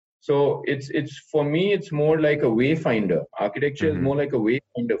So it's for me, it's more like a wayfinder. Architecture is more like a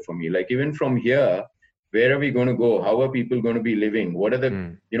wayfinder for me. Like even from here, where are we going to go? How are people going to be living? What are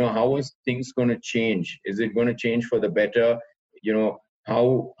the, how is things going to change? Is it going to change for the better?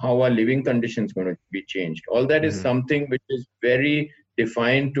 How are living conditions going to be changed? All that is something which is very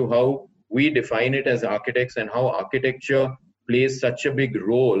defined to how we define it as architects, and how architecture plays such a big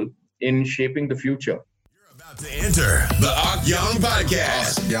role in shaping the future. About to enter the Akhyan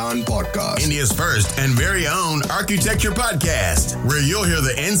Podcast. Akhyan Podcast. India's first and very own architecture podcast, where you'll hear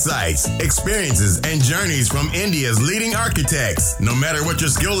the insights, experiences, and journeys from India's leading architects. No matter what your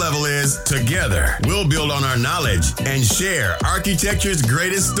skill level is, together we'll build on our knowledge and share architecture's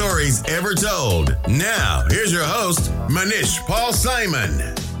greatest stories ever told. Now, here's your host, Manish Paul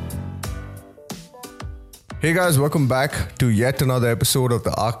Simon. Hey guys, welcome back to yet another episode of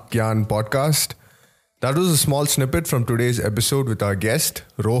the Akhyan Podcast. That was a small snippet from today's episode with our guest,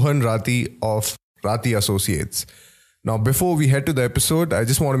 Rohan Rathi of Rathi Associates. Now, before we head to the episode, I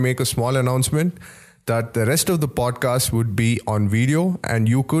just want to make a small announcement that the rest of the podcast would be on video, and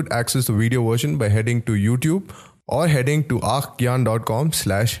you could access the video version by heading to YouTube or heading to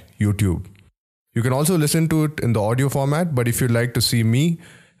akhyan.com/YouTube. You can also listen to it in the audio format, but if you'd like to see me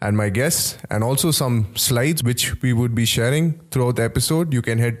and my guests, and also some slides which we would be sharing throughout the episode, you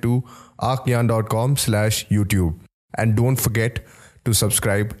can head to akhyan.com/YouTube. And don't forget to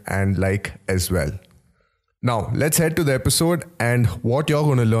subscribe and like as well. Now, let's head to the episode and what you're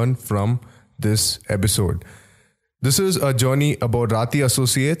going to learn from this episode. This is a journey about Rathi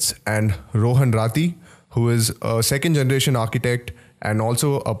Associates and Rohan Rathi, who is a second generation architect and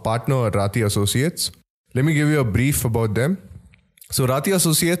also a partner at Rathi Associates. Let me give you a brief about them. So Rathi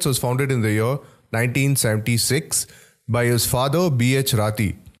Associates was founded in the year 1976 by his father, B.H.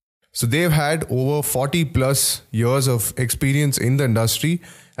 Rathi. So they've had over 40 plus years of experience in the industry,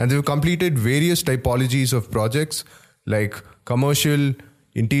 and they've completed various typologies of projects like commercial,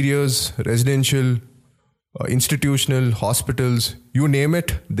 interiors, residential, institutional, hospitals, you name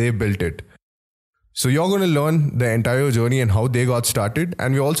it, they built it. So you're going to learn the entire journey and how they got started.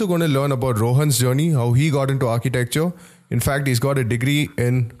 And we're also going to learn about Rohan's journey, how he got into architecture. In fact, he's got a degree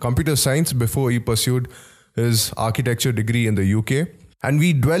in computer science before he pursued his architecture degree in the UK. And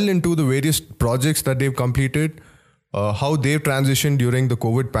we dwell into the various projects that they've completed, how they've transitioned during the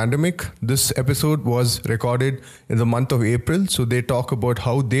COVID pandemic. This episode was recorded in the month of April. So they talk about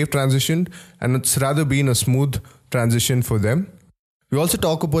how they've transitioned, and it's rather been a smooth transition for them. We also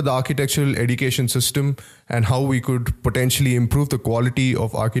talk about the architectural education system and how we could potentially improve the quality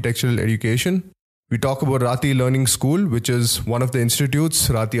of architectural education. We talk about Rathi Learning School, which is one of the institutes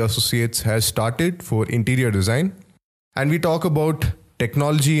Rathi Associates has started for interior design. And we talk about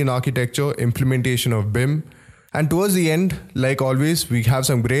technology in architecture, implementation of BIM. And towards the end, like always, we have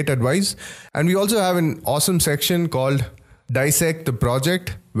some great advice. And we also have an awesome section called Dissect the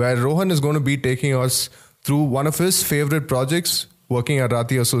Project, where Rohan is going to be taking us through one of his favorite projects working at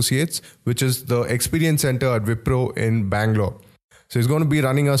Rathi Associates, which is the Experience Center at Wipro in Bangalore. So he's going to be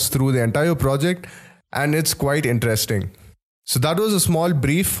running us through the entire project, and it's quite interesting. So that was a small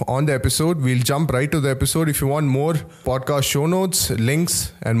brief on the episode. We'll jump right to the episode. If you want more podcast show notes,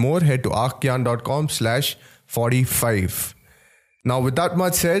 links, and more, head to akhyan.com/45. Now, with that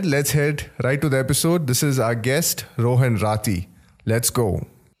much said, let's head right to the episode. This is our guest, Rohan Rathi. Let's go.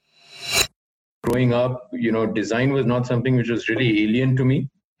 Growing up, design was not something which was really alien to me.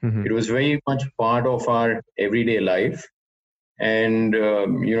 It was very much part of our everyday life. And,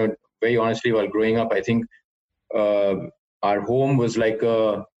 very honestly, while growing up, I think our home was like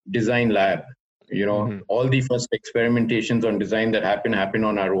a design lab. All the first experimentations on design that happened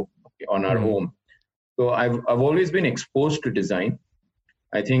on our home. So I've always been exposed to design.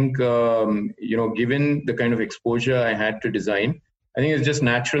 I think, given the kind of exposure I had to design, I think it's just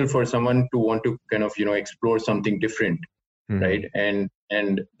natural for someone to want to kind of, explore something different, right? And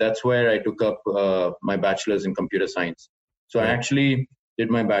that's where I took up my bachelor's in computer science. So I actually did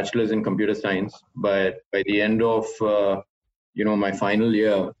my bachelor's in computer science, but by the end of, my final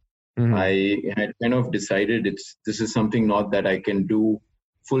year, I had kind of decided this is something not that I can do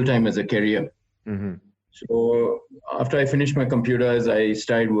full-time as a career. So after I finished my computers, I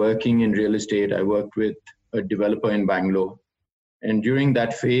started working in real estate. I worked with a developer in Bangalore. And during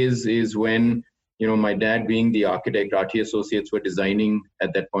that phase is when, my dad being the architect, Rathi Associates were designing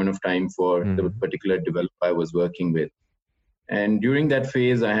at that point of time for the particular developer I was working with. And during that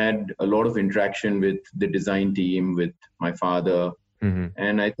phase, I had a lot of interaction with the design team, with my father.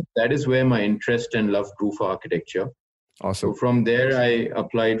 And I think that is where my interest and love grew for architecture. Awesome. So from there, I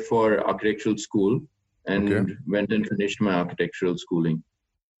applied for architectural school and went and finished my architectural schooling.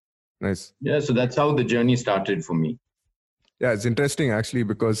 Nice. Yeah, so that's how the journey started for me. Yeah, it's interesting actually,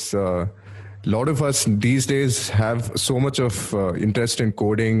 because a lot of us these days have so much of interest in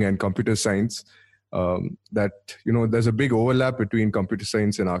coding and computer science, that there's a big overlap between computer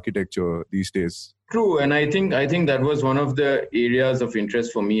science and architecture these days. True, and I think that was one of the areas of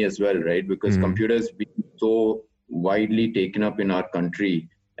interest for me as well, right? Because computers being so widely taken up in our country,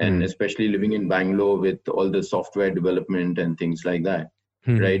 and especially living in Bangalore with all the software development and things like that,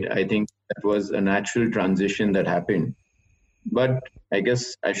 right? I think that was a natural transition that happened. But I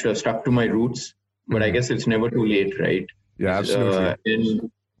guess I should have stuck to my roots. But I guess it's never too late, right? Yeah, absolutely.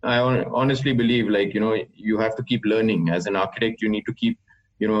 And I honestly believe, like, you have to keep learning. As an architect, you need to keep,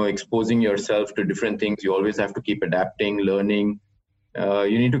 exposing yourself to different things. You always have to keep adapting, learning.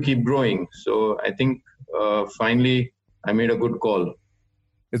 You need to keep growing. So I think finally I made a good call.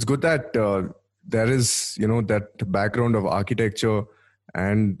 It's good that there is, that background of architecture,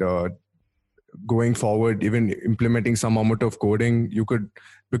 and going forward, even implementing some amount of coding,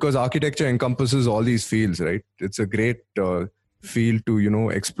 because architecture encompasses all these fields, right? It's a great field to,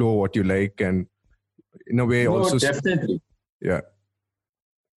 explore what you like, and in a way also. Definitely. Yeah.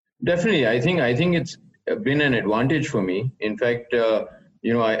 Definitely. I think it's been an advantage for me. In fact,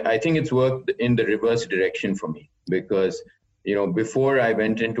 I think it's worked in the reverse direction for me, because, before I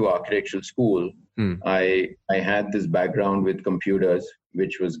went into architectural school, I had this background with computers,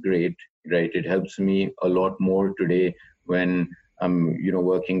 which was great, right? It helps me a lot more today when I'm,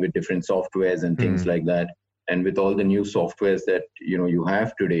 working with different softwares and things like that. And with all the new softwares that, you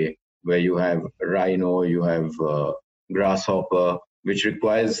have today, where you have Rhino, you have Grasshopper, which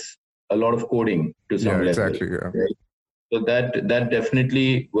requires a lot of coding to some level. Exactly. Yeah. Right? So that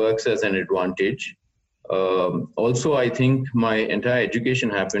definitely works as an advantage. Also, I think my entire education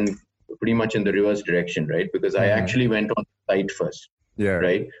happened pretty much in the reverse direction, right? Because I actually went on site first. Yeah.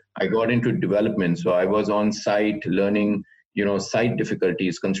 Right. I got into development. So I was on site learning, site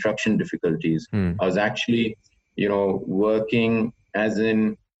difficulties, construction difficulties. I was actually, working as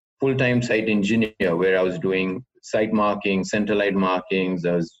in full-time site engineer, where I was doing site marking, centralized markings.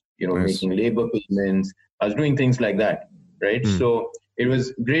 I was, making labor payments. I was doing things like that. Right. So it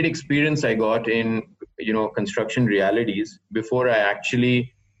was great experience I got in, construction realities before I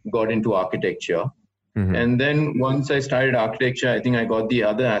actually got into architecture. And then once I started architecture, I think I got the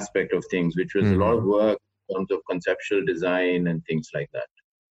other aspect of things, which was a lot of work in terms of conceptual design and things like that.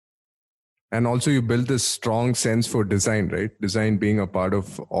 And also you built this strong sense for design, right? Design being a part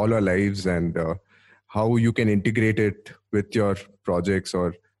of all our lives, and how you can integrate it with your projects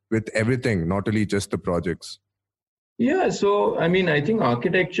or with everything, not only just the projects. Yeah. So, I mean, I think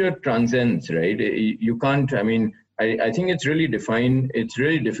architecture transcends, right? You can't, I think it's really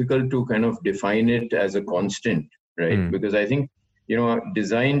difficult to kind of define it as a constant, right? Because I think,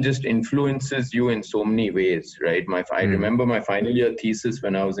 design just influences you in so many ways, right? I remember my final year thesis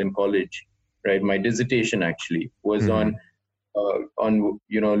when I was in college, right? My dissertation actually was on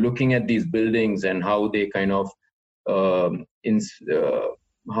looking at these buildings and how they kind of, how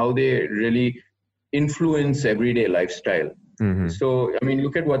they really influence everyday lifestyle. So,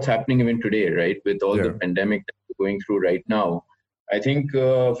 look at what's happening even today, right? With all the pandemic that we're going through right now. I think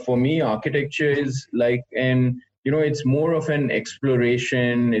for me, architecture is like it's more of an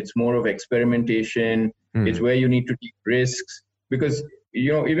exploration. It's more of experimentation. It's where you need to take risks, because,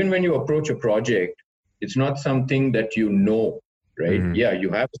 even when you approach a project, it's not something that right? Yeah, you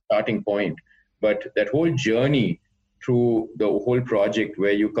have a starting point, but that whole journey through the whole project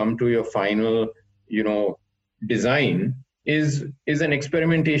where you come to your final, design is an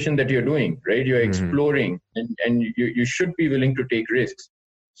experimentation that you're doing, right? You're exploring, and you should be willing to take risks.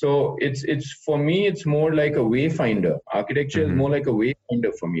 So it's for me, it's more like a wayfinder. Architecture is more like a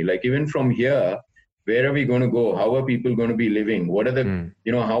wayfinder for me. Like, even from here, where are we going to go? How are people going to be living? What are the,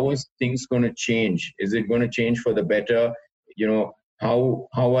 how is things going to change? Is it going to change for the better? How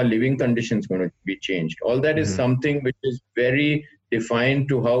are living conditions going to be changed? All that is something which is very defined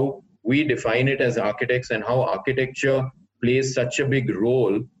to how we define it as architects, and how architecture plays such a big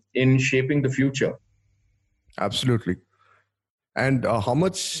role in shaping the future. Absolutely. And how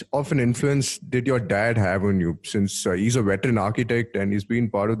much of an influence did your dad have on you, since he's a veteran architect and he's been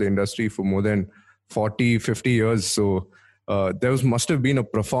part of the industry for more than 40, 50 years. So must have been a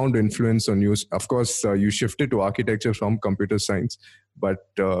profound influence on you. Of course, you shifted to architecture from computer science, but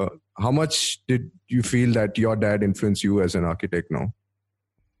how much did you feel that your dad influenced you as an architect now?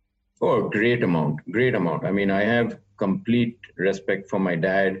 Oh, great amount. I have complete respect for my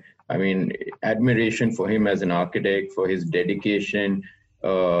dad. Admiration for him as an architect, for his dedication,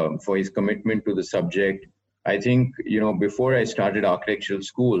 for his commitment to the subject. I think, before I started architectural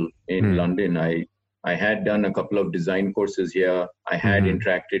school in London, I had done a couple of design courses here. I had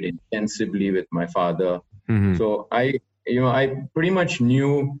interacted intensively with my father. So I pretty much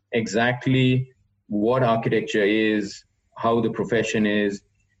knew exactly what architecture is, how the profession is.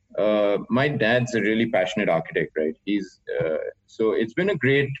 My dad's a really passionate architect, right? So it's been a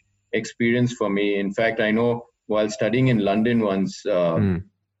great experience for me. In fact, I know while studying in London once,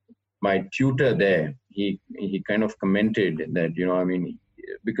 my tutor there, he kind of commented that,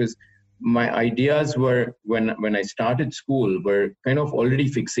 because my ideas were, when I started school, were kind of already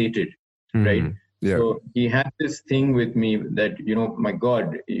fixated, right? Yeah. So he had this thing with me that, my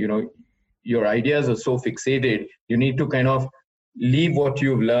God, your ideas are so fixated. You need to kind of leave what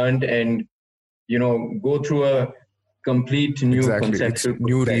you've learned and, go through a complete new conceptual It's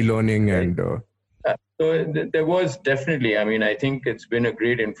new process, relearning, right? and So there was definitely, I think it's been a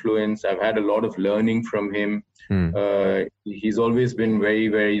great influence. I've had a lot of learning from him. He's always been very,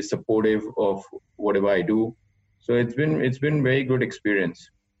 very supportive of whatever I do. So it's been very good experience.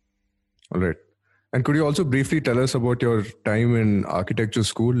 All right. And could you also briefly tell us about your time in architecture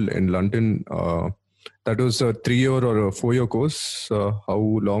school in London? That was a 3-year or a 4-year course.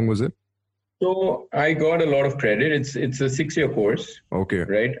 How long was it? So I got a lot of credit. It's a 6-year course. Okay.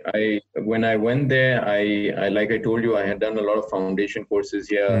 Right. When I went there, I like I told you, I had done a lot of foundation courses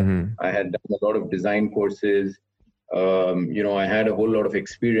here. I had done a lot of design courses. I had a whole lot of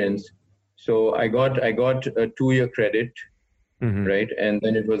experience. So I got a 2-year credit, right? And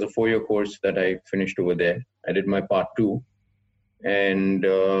then it was a 4-year course that I finished over there. I did my part 2, and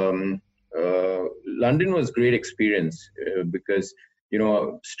London was great experience because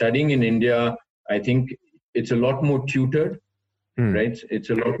studying in India, I think it's a lot more tutored, right? It's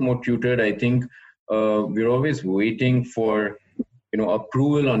a lot more tutored. I think we're always waiting for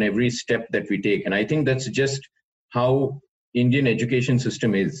approval on every step that we take, and I think that's just how Indian education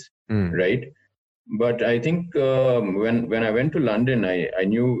system is, right? But I think when I went to London, I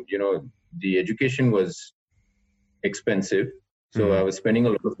knew the education was expensive, so I was spending a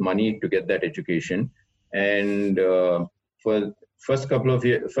lot of money to get that education, and for first couple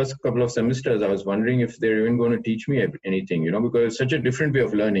of semesters, I was wondering if they're even going to teach me anything, because it's such a different way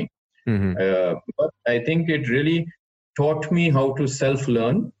of learning. But I think it really taught me how to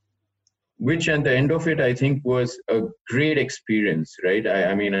self-learn, which at the end of it, I think was a great experience, right?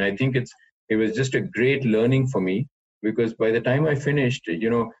 I think it was just a great learning for me, because by the time I finished,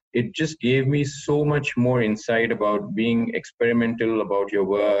 it just gave me so much more insight about being experimental about your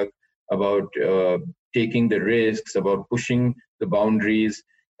work, about taking the risks, about pushing the boundaries,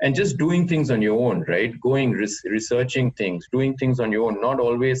 and just doing things on your own, right? Going, researching things, doing things on your own, not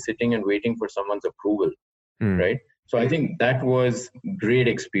always sitting and waiting for someone's approval, right? So I think that was great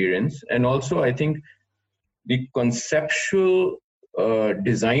experience. And also I think the conceptual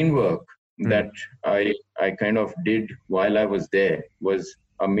design work that I kind of did while I was there was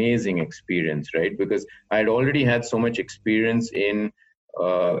amazing experience, right? Because I had already had so much experience in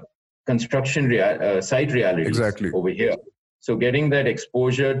construction site realities over here. So getting that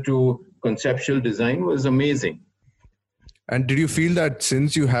exposure to conceptual design was amazing. And did you feel that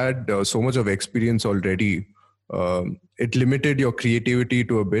since you had so much of experience already, it limited your creativity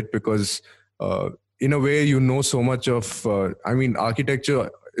to a bit? Because in a way, so much of, architecture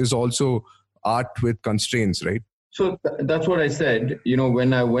is also art with constraints, right? So that's what I said,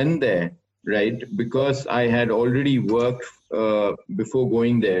 when I went there, right? Because I had already worked before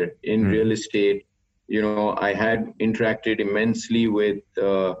going there in real estate, I had interacted immensely with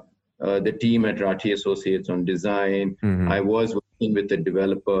the team at Rathi Associates on design. I was working with the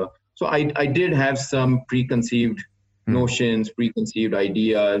developer. So I did have some preconceived notions, preconceived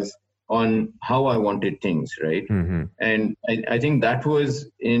ideas on how I wanted things, right? And I think that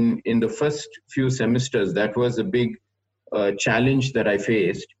was in the first few semesters, that was a big challenge that I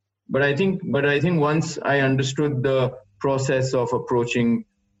faced. But I think once I understood the process of approaching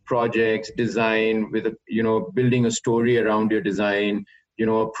projects, design with building a story around your design,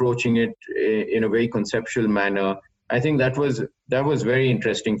 approaching it in a very conceptual manner, I think that was very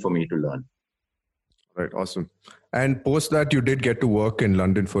interesting for me to learn. Right, awesome. And post that, you did get to work in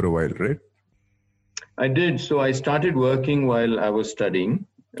London for a while, right? I did. So I started working while I was studying.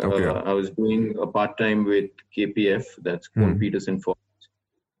 Okay. I was doing a part-time with KPF, that's Kohn Peterson Fox.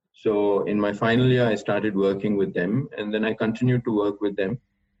 So in my final year, I started working with them, and then I continued to work with them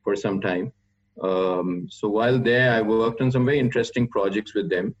for some time. So while there, I worked on some very interesting projects with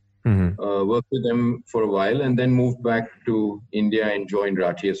them, worked with them for a while, and then moved back to India and joined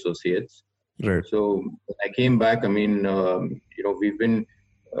Rathi Associates. Right. So when I came back, we've been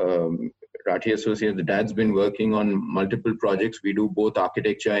Rathi Associates, the dad's been working on multiple projects. We do both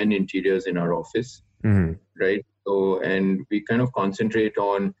architecture and interiors in our office, right? So, and we kind of concentrate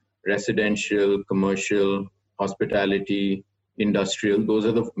on residential, commercial, hospitality, industrial. Those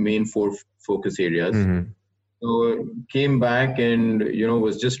are the main four focus areas. So came back and,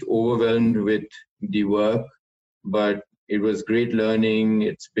 was just overwhelmed with the work, but it was great learning.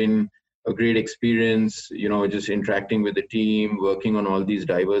 It's been a great experience, just interacting with the team, working on all these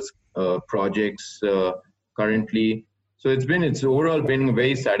diverse projects currently. So it's overall been a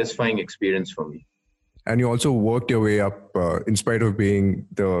very satisfying experience for me. And you also worked your way up in spite of being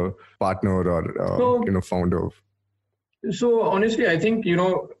the partner or founder of. So honestly, I think,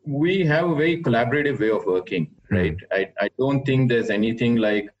 we have a very collaborative way of working, right? I don't think there's anything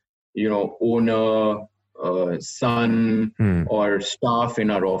like, owner, son or staff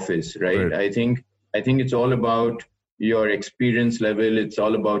in our office, right? I think it's all about your experience level. It's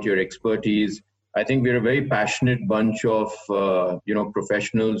all about your expertise. I think we're a very passionate bunch of,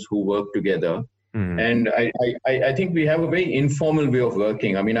 professionals who work together. And I think we have a very informal way of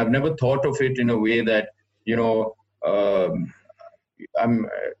working. I mean, I've never thought of it in a way that, I'm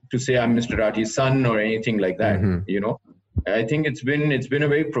Mr. Rathi's son or anything like that. I think it's been a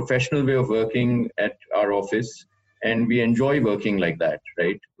very professional way of working at our office, and we enjoy working like that,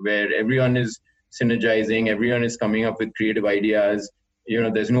 right? Where everyone is synergizing, everyone is coming up with creative ideas.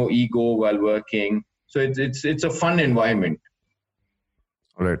 There's no ego while working, so it's a fun environment.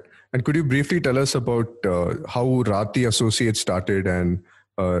 All right. And could you briefly tell us about how Rathi Associates started? And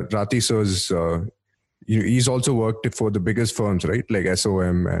Rathi sir's, he's also worked for the biggest firms, right? Like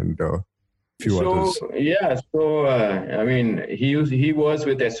SOM and few others. Yeah. So, he was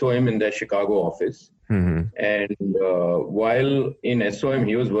with SOM in their Chicago office. And while in SOM,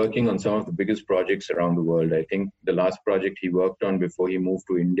 he was working on some of the biggest projects around the world. I think the last project he worked on before he moved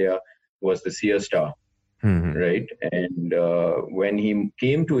to India was the Sear Star. Right. And when he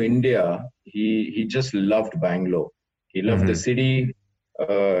came to India, he just loved Bangalore. He loved the city.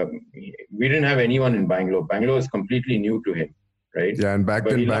 We didn't have anyone in Bangalore. Bangalore is completely new to him. Right. Yeah. And back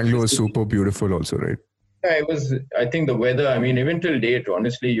then Bangalore was super beautiful also, right? Yeah, it was, I think the weather, even till date,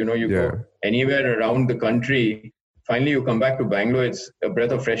 honestly, you go anywhere around the country, finally you come back to Bangalore, it's a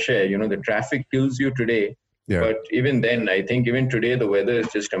breath of fresh air. The traffic kills you today. Yeah. But even then, I think even today, the weather is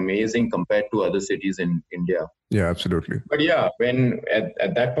just amazing compared to other cities in India. Yeah, absolutely. But yeah, when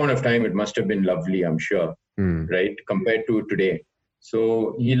at that point of time, it must have been lovely, I'm sure, right, compared to today.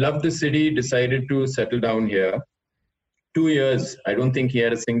 So he loved the city, decided to settle down here. 2 years, I don't think he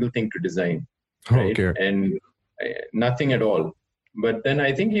had a single thing to design, right? Okay. And nothing at all. But then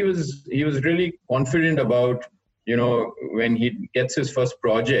I think he was really confident about, when he gets his first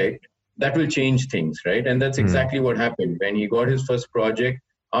project, that will change things, right? And that's exactly what happened. When he got his first project,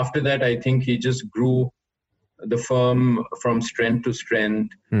 after that, I think he just grew the firm from strength to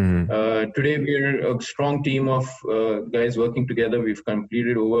strength. Today, we're a strong team of guys working together. We've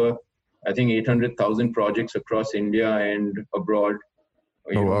completed over, I think, 800,000 projects across India and abroad.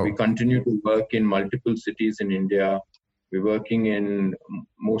 Wow. We continue to work in multiple cities in India. We're working in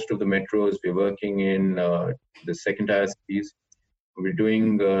most of the metros. We're working in the second-tier cities. We're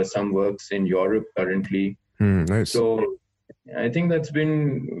doing some works in Europe currently. Nice. So I think that's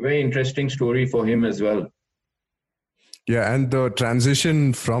been a very interesting story for him as well. Yeah, and the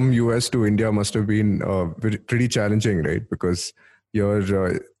transition from US to India must have been pretty challenging, right? Because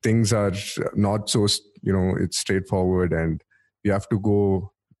your things are not so, it's straightforward and you have to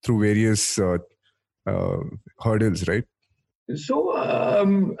go through various hurdles, right? So,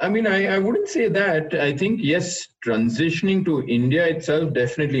 I wouldn't say that. I think, yes, transitioning to India itself,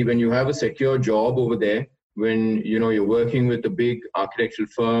 definitely when you have a secure job over there, when, you're working with a big architectural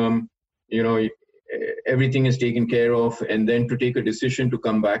firm, everything is taken care of. And then to take a decision to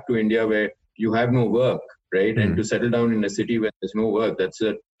come back to India where you have no work, right? And to settle down in a city where there's no work, that's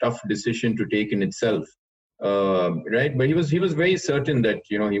a tough decision to take in itself, right? But he was very certain that,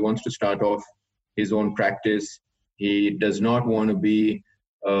 he wants to start off his own practice. He does not want to be,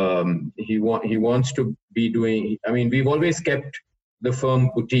 he wants to be doing, we've always kept the firm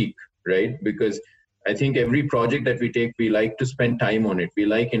boutique, right? Because I think every project that we take, we like to spend time on it. We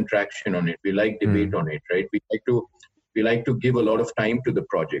like interaction on it. We like debate on it, right? We like to give a lot of time to the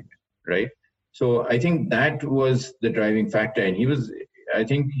project, right? So I think that was the driving factor. And I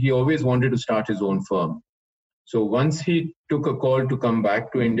think he always wanted to start his own firm. So once he took a call to come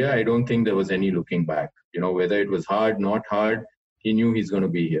back to India, I don't think there was any looking back. Whether it was hard, not hard, he knew he's going to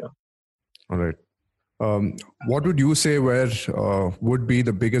be here. All right. What would you say would be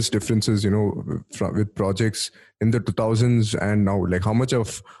the biggest differences, with projects in the 2000s and now? Like, how much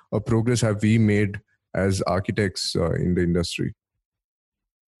of a progress have we made as architects in the industry?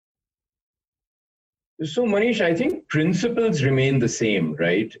 So, Manish, I think principles remain the same,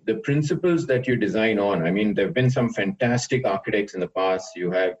 right? The principles that you design on. I mean, there have been some fantastic architects in the past.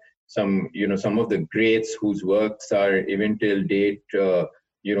 You have some of the greats whose works are even till date,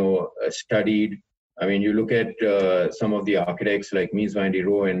 studied. I mean, you look at some of the architects like Mies van der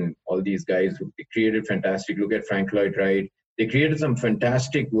Rohe and all these guys who created fantastic. Look at Frank Lloyd Wright. They created some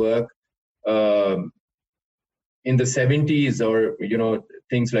fantastic work in the 70s or,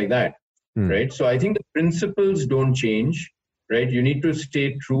 things like that. Right. So I think the principles don't change, right? You need to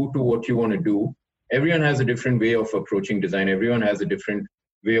stay true to what you want to do. Everyone has a different way of approaching design. Everyone has a different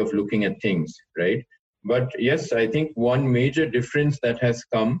way of looking at things, right? But yes, I think one major difference that has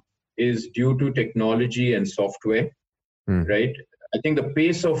come is due to technology and software, right? I think the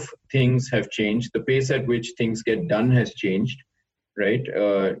pace of things have changed. The pace at which things get done has changed, right?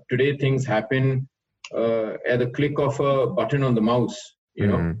 Today, things happen at the click of a button on the mouse,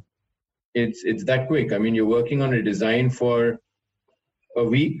 It's that quick. I mean, you're working on a design for a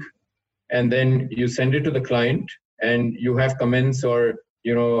week, and then you send it to the client, and you have comments or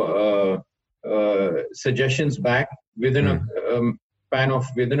suggestions back within a span of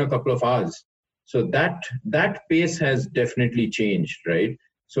within a couple of hours. So that pace has definitely changed, right?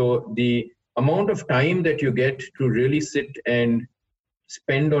 So the amount of time that you get to really sit and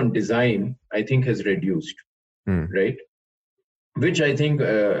spend on design, I think, has reduced, right? Which I think,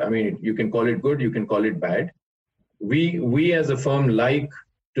 you can call it good, you can call it bad. We as a firm like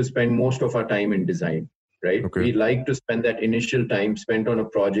to spend most of our time in design, right? Okay. We like to spend that initial time spent on a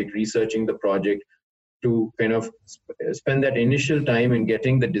project, researching the project, to kind of spend that initial time in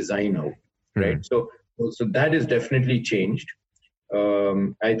getting the design out, right? So that is definitely changed.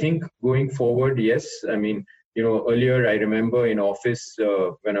 I think going forward, yes. I mean, earlier I remember in office,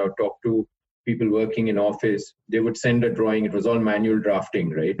 when I would talk to people working in office, they would send a drawing. It was all manual drafting,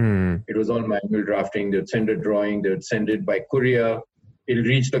 right? It was all manual drafting. They would send a drawing. They would send it by courier. It'll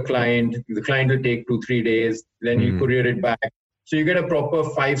reach the client. The client will take 2-3 days. Then you courier it back. So you get a proper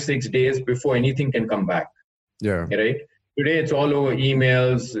 5-6 days before anything can come back. Yeah. Right. Today it's all over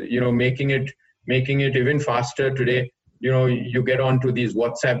emails. Making it even faster today. You get onto these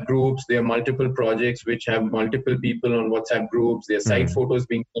WhatsApp groups. There are multiple projects which have multiple people on WhatsApp groups. There are site photos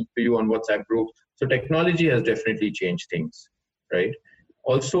being sent to you on WhatsApp groups. So technology has definitely changed things, right?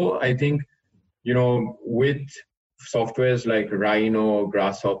 Also, I think, with softwares like Rhino,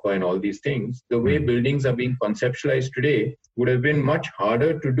 Grasshopper, and all these things, the way buildings are being conceptualized today would have been much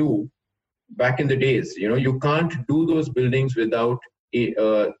harder to do back in the days. You can't do those buildings without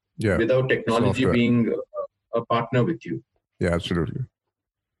without technology software being a partner with you. Yeah, absolutely.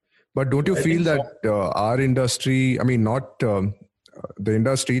 But don't you feel that our industry, not the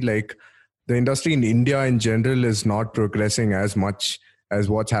industry, like the industry in India in general, is not progressing as much as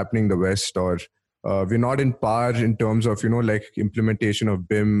what's happening in the West, or we're not in par in terms of, like implementation of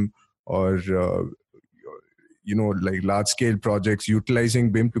BIM or, like large scale projects,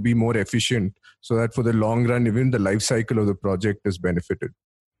 utilizing BIM to be more efficient so that for the long run, even the life cycle of the project is benefited?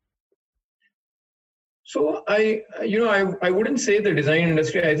 So I wouldn't say the design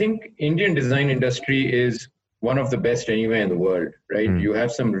industry. I think Indian design industry is one of the best anywhere in the world, right? You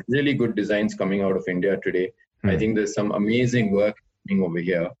have some really good designs coming out of India today. I think there's some amazing work happening over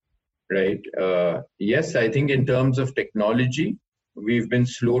here, right? Yes, I think in terms of technology, we've been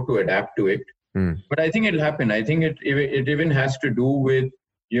slow to adapt to it, but I think it'll happen. I think it even has to do with,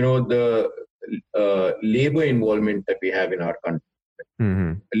 the labor involvement that we have in our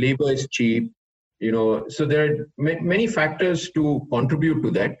country. Labor is cheap. So there are many factors to contribute to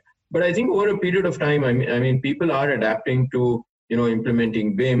that. But I think over a period of time, I mean, people are adapting to,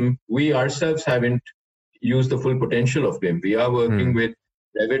 implementing BIM. We ourselves haven't used the full potential of BIM. We are working with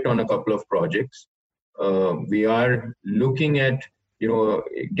Revit on a couple of projects. We are looking at,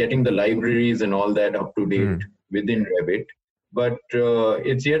 getting the libraries and all that up to date within Revit. But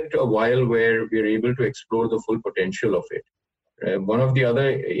it's yet a while where we're able to explore the full potential of it. One of the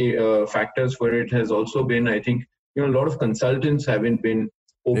other factors for it has also been, I think, a lot of consultants haven't been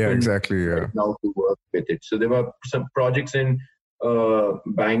open right now to work with it. So there were some projects in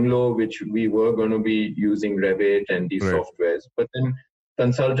Bangalore which we were going to be using Revit and these softwares, but then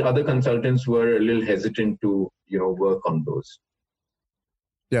other consultants were a little hesitant to work on those.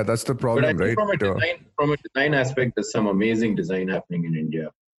 Yeah, that's the problem, but I think from a design aspect, there's some amazing design happening in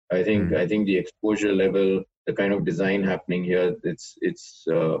India. I think the exposure level, the kind of design happening here, it's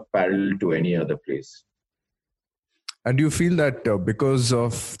parallel to any other place. And do you feel that because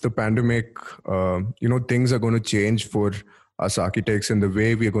of the pandemic, things are going to change for us architects and the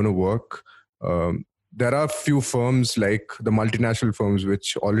way we are going to work? There are few firms like the multinational firms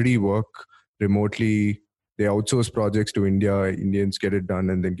which already work remotely. They outsource projects to India. Indians get it done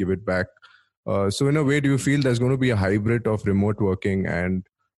and then give it back. So in a way, do you feel there's going to be a hybrid of remote working and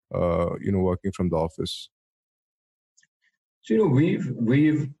working from the office? So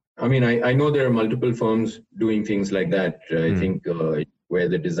I know there are multiple firms doing things like that. I think where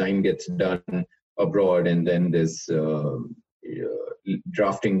the design gets done abroad and then there's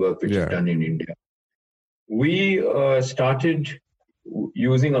drafting work which is done in India. We started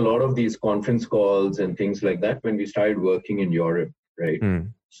using a lot of these conference calls and things like that when we started working in Europe, right?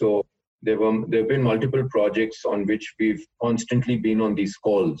 So there have been multiple projects on which we've constantly been on these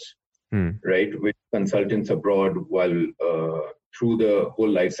calls, right, with consultants abroad while through the whole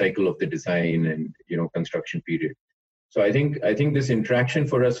life cycle of the design and construction period. So I think this interaction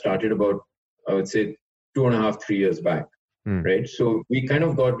for us started about, I would say, 2.5, 3 years back, right? So we kind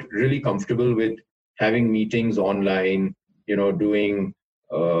of got really comfortable with having meetings online, doing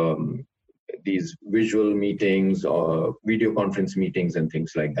these visual meetings or video conference meetings and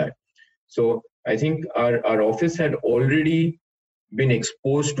things like that. So I think our office had already been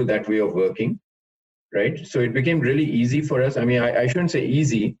exposed to that way of working, right? So it became really easy for us. I mean, I shouldn't say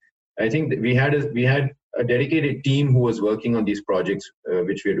easy. I think that we had a dedicated team who was working on these projects,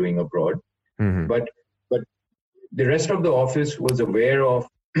 which we're doing abroad. But the rest of the office was aware of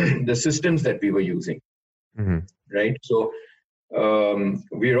the systems that we were using, right? So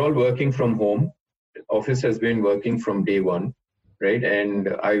we're all working from home. The office has been working from day one, right? And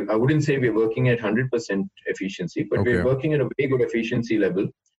I wouldn't say we're working at 100% efficiency, but we're working at a very good efficiency level.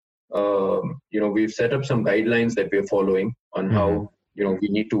 We've set up some guidelines that we're following on how, we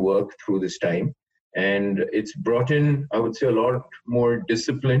need to work through this time. And it's brought in, I would say, a lot more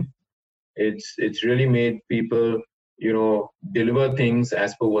discipline. It's really made people, deliver things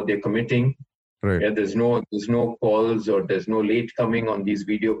as per what they're committing. Right. Yeah, there's no calls or there's no late coming on these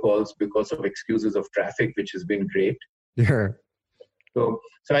video calls because of excuses of traffic, which has been great. Yeah. So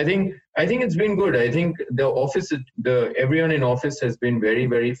I think it's been good. I think the office, everyone in office has been very,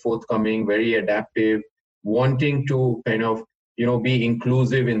 very forthcoming, very adaptive, wanting to kind of, be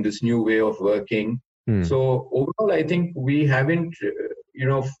inclusive in this new way of working. So overall, I think we haven't,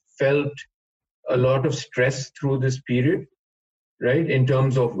 felt a lot of stress through this period, right, in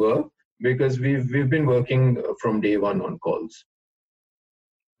terms of work, because we've been working from day one on calls.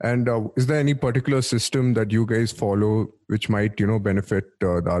 And is there any particular system that you guys follow which might, benefit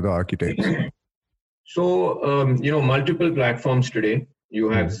the other architects? So, multiple platforms today. You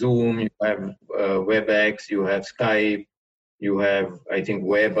have Zoom, you have WebEx, you have Skype, you have, I think,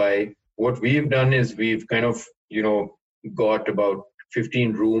 Whereby. What we've done is we've kind of, got about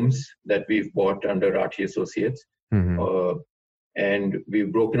 15 rooms that we've bought under Rathi Associates. And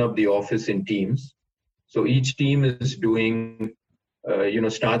we've broken up the office in teams. So each team is doing,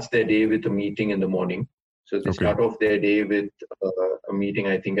 starts their day with a meeting in the morning. So they start off their day with a meeting,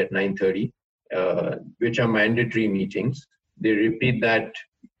 I think, at 9:30, which are mandatory meetings. They repeat that,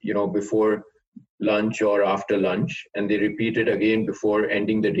 before lunch or after lunch, and they repeat it again before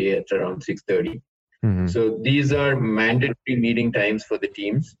ending the day at around 6:30. So these are mandatory meeting times for the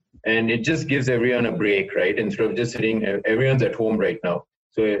teams. And it just gives everyone a break, right? Instead of just sitting, everyone's at home right now.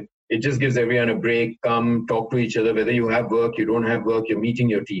 So it just gives everyone a break, come talk to each other, whether you have work, you don't have work, you're meeting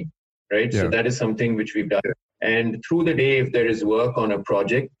your team, right? Yeah. So that is something which we've done. And through the day, if there is work on a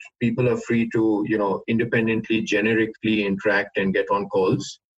project, people are free to, independently, generically interact and get on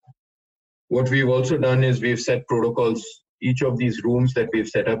calls. What we've also done is we've set protocols. Each of these rooms that we've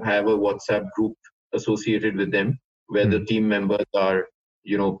set up have a WhatsApp group associated with them where the team members are,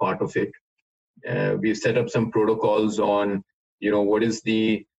 part of it. We've set up some protocols on, what is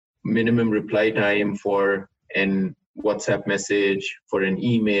the minimum reply time for an WhatsApp message, for an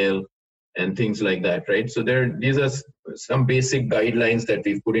email, and things like that, right? So these are some basic guidelines that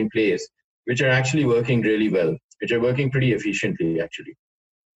we've put in place, which are actually working really well, which are working pretty efficiently, actually.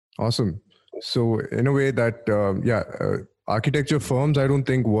 Awesome. So in a way that, architecture firms, I don't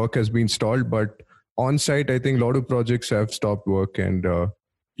think work has been stalled, but on site, I think a lot of projects have stopped work. And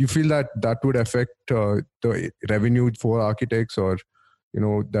you feel that would affect the revenue for architects, or,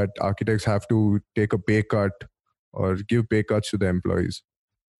 that architects have to take a pay cut or give pay cuts to the employees?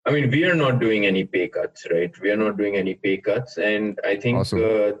 I mean, we are not doing any pay cuts, right? We are not doing any pay cuts. And I think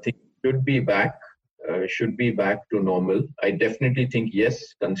things should be back to normal. I definitely think,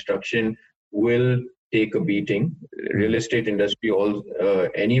 yes, construction will take a beating. Real estate industry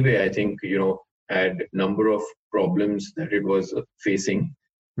anyway, I think, had number of problems that it was facing.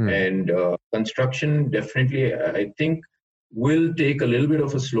 And construction definitely, I think, will take a little bit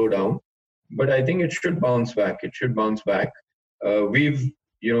of a slowdown, but I think it should bounce back. It should bounce back. We've,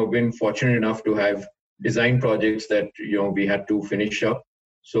 been fortunate enough to have design projects that, we had to finish up.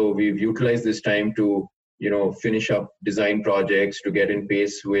 So we've utilized this time to, finish up design projects, to get in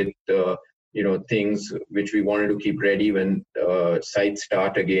pace with, things which we wanted to keep ready when sites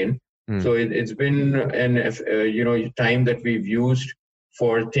start again. So it's been an, time that we've used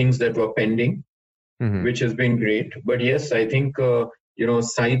for things that were pending, which has been great. But yes, I think,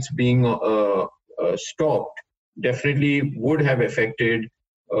 sites being stopped definitely would have affected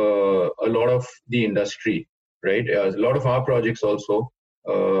a lot of the industry, right? A lot of our projects also,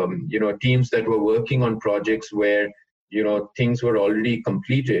 teams that were working on projects where, things were already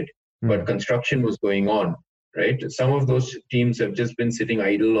completed, but construction was going on, right? Some of those teams have just been sitting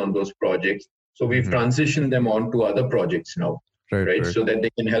idle on those projects. So we've transitioned them on to other projects now, right? So that they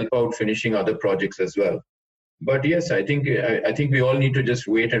can help out finishing other projects as well. But yes, I think we all need to just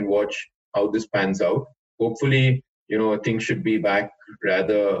wait and watch how this pans out. Hopefully, things should be back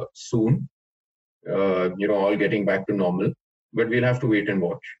rather soon, all getting back to normal. But we'll have to wait and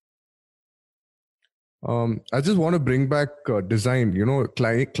watch. I just want to bring back design.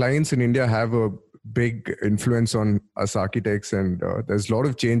 Clients in India have a big influence on us architects, and there's a lot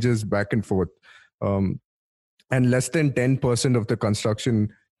of changes back and forth. And less than 10% of the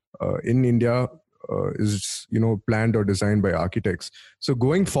construction in India is, planned or designed by architects. So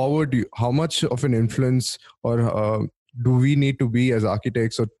going forward, how much of an influence or do we need to be as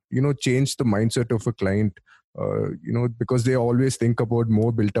architects, or, change the mindset of a client? Because they always think about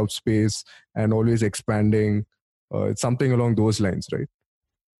more built out space and always expanding. It's something along those lines, right?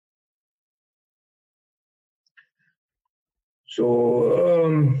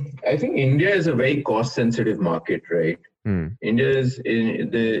 So I think India is a very cost sensitive market, right? India is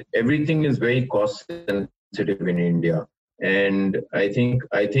everything is very cost sensitive in India, and I think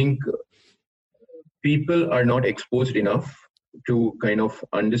people are not exposed enough to kind of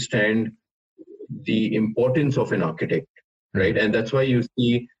understand the importance of an architect, right? And that's why you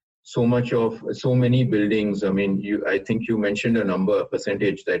see so many buildings. I mean, I think you mentioned a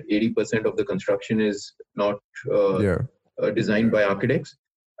percentage that 80% of the construction is not designed by architects.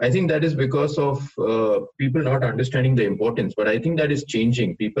 I think that is because of people not understanding the importance, but I think that is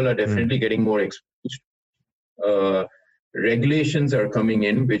changing. People are definitely getting more exposed. Regulations are coming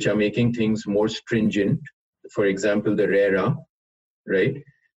in, which are making things more stringent. For example, the RERA, right?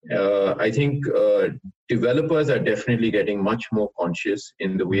 I think developers are definitely getting much more conscious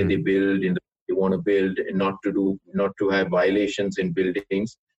in the way they build, in the way they want to build, and not to have violations in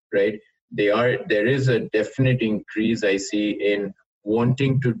buildings, right? There is a definite increase I see in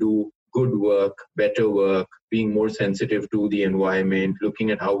wanting to do good work, better work, being more sensitive to the environment,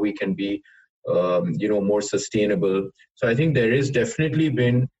 looking at how we can be, more sustainable. So I think there is definitely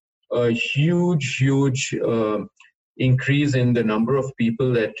been a huge increase in the number of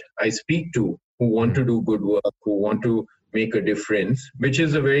people that I speak to who want to do good work, who want to make a difference, which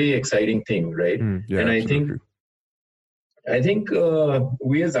is a very exciting thing, right? And absolutely. I think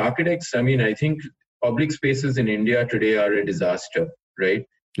we as architects, I think public spaces in India today are a disaster, right?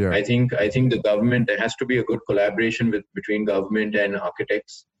 Yeah. I think the government, there has to be a good collaboration between government and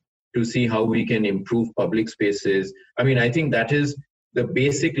architects to see how we can improve public spaces. I think that is the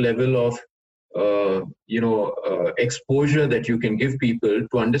basic level of exposure that you can give people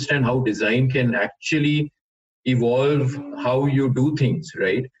to understand how design can actually evolve how you do things,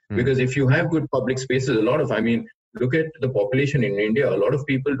 right? Because if you have good public spaces, look at the population in India. A lot of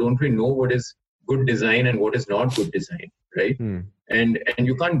people don't really know what is good design and what is not good design, right? And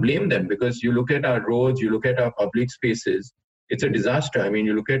you can't blame them, because you look at our roads, you look at our public spaces, it's a disaster.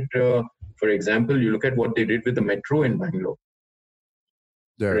 You look at, for example, you look at what they did with the metro in Bangalore,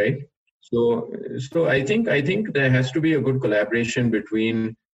 right? So I think there has to be a good collaboration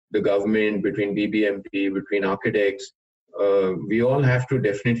between the government, between BBMP, between architects. We all have to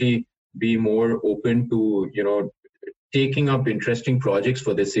definitely be more open to, taking up interesting projects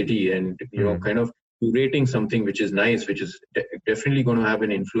for the city and, kind of curating something which is nice, which is definitely going to have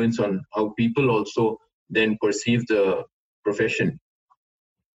an influence on how people also then perceive the profession.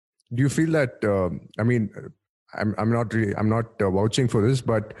 Do you feel that, I'm not vouching for this,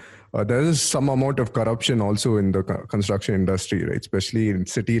 but there is some amount of corruption also in the construction industry, right? Especially in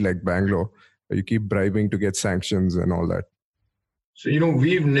city like Bangalore, where you keep bribing to get sanctions and all that. So,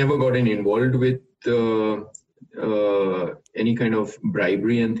 we've never gotten involved with any kind of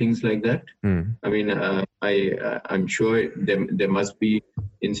bribery and things like that. I'm sure there must be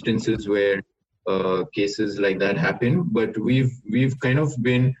instances where, cases like that happen, but we've kind of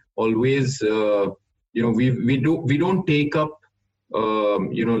been always, we don't take up,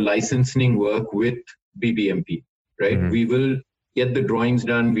 licensing work with BBMP, right? Mhm. We will get the drawings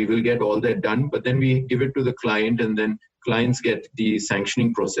done, we will get all that done, but then we give it to the client, and then clients get the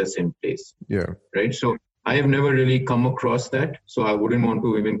sanctioning process in place. Yeah. Right. So I have never really come across that, so I wouldn't want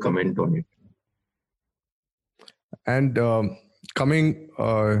to even comment on it. And coming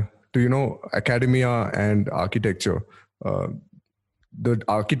to academia and architecture, the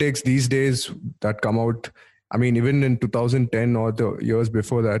architects these days that come out, I mean, even in 2010 or the years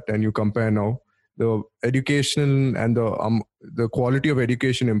before that, and you compare now, the education and the quality of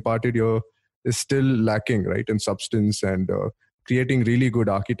education imparted here is still lacking, right, in substance, and creating really good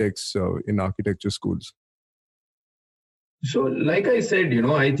architects in architecture schools. So, like I said,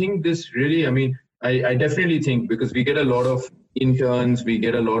 I think this really, I definitely think, because we get a lot of interns, we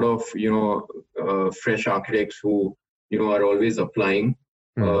get a lot of, fresh architects who, are always applying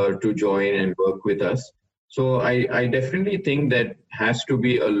to join and work with us. So I definitely think that has to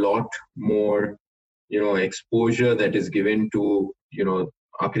be a lot more, exposure that is given to,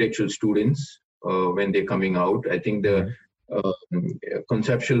 architectural students when they're coming out. I think the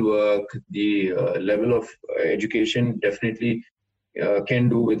conceptual work, the level of education definitely can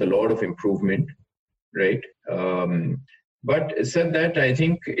do with a lot of improvement, right? But said that, I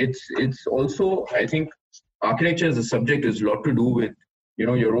think it's also, I think architecture as a subject is a lot to do with,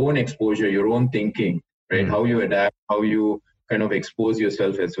 your own exposure, your own thinking, right? How you adapt, how you kind of expose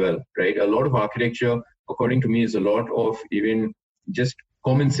yourself as well, right? A lot of architecture, according to me, is a lot of even just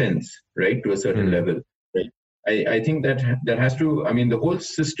common sense, right? To a certain level, right? I think that has to, the whole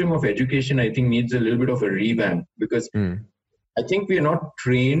system of education, I think, needs a little bit of a revamp, because I think we are not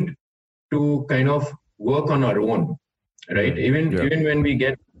trained to kind of work on our own, right? Even when we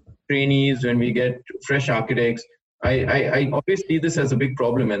get trainees, when we get fresh architects, I always see this as a big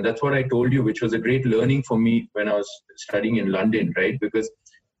problem. And that's what I told you, which was a great learning for me when I was studying in London, right? Because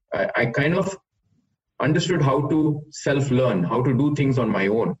I kind of understood how to self-learn, how to do things on my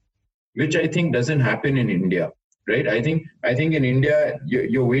own, which I think doesn't happen in India, right? I think in India,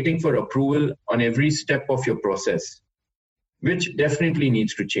 you're waiting for approval on every step of your process, which definitely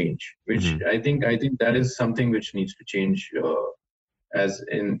needs to change, which I think that is something which needs to change as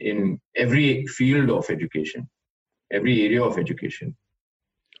in every field of education, every area of education.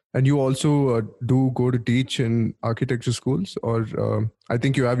 And you also do go to teach in architecture schools, or I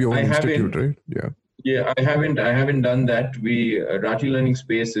think you have your own institute, right? Yeah. Yeah, I haven't done that. Rathi Learning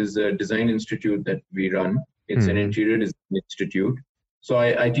Space is a design institute that we run. It's an interior design institute. So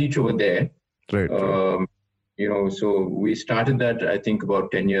I teach over there. Right. So we started that, I think,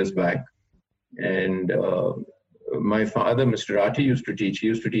 about 10 years back. And my father, Mr. Rathi, used to teach. He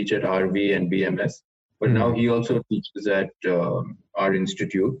used to teach at RV and BMS. But now he also teaches at our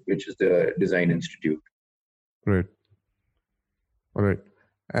institute, which is the Design Institute. Right. All right.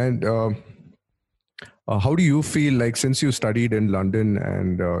 And how do you feel, like, since you studied in London,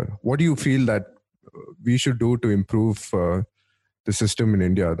 and what do you feel that we should do to improve the system in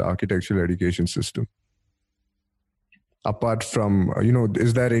India, the architectural education system? Apart from,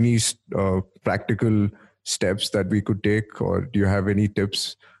 is there any practical steps that we could take, or do you have any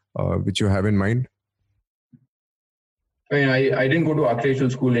tips which you have in mind? I didn't go to architectural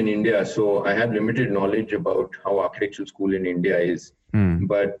school in India, so I have limited knowledge about how architectural school in India is.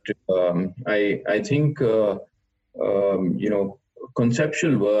 But I think,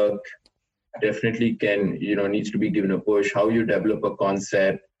 conceptual work definitely needs to be given a push. How you develop a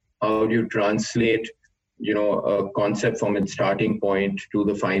concept, how you translate, a concept from its starting point to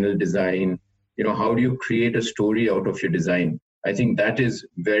the final design. How do you create a story out of your design? I think that is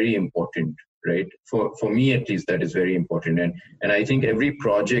very important, right? For me, at least, that is very important. And I think every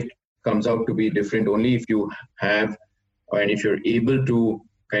project comes out to be different only if you have, and if you're able to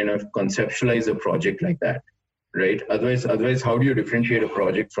kind of conceptualize a project like that, right? Otherwise, how do you differentiate a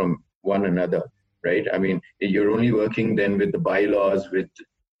project from one another, right? You're only working then with the bylaws, with,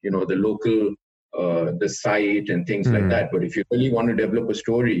 the local, the site and things like that. But if you really want to develop a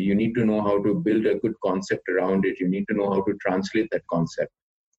story, you need to know how to build a good concept around it. You need to know how to translate that concept,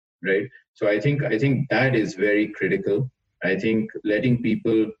 right? So I think that is very critical. I think letting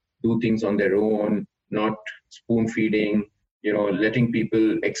people do things on their own, not spoon feeding, letting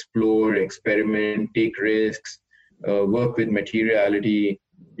people explore, experiment, take risks, work with materiality,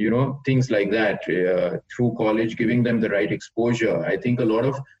 things like that, through college, giving them the right exposure. I think a lot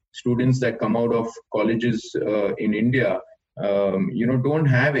of students that come out of colleges in India, don't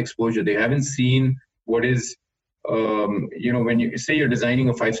have exposure. They haven't seen what is when you say you're designing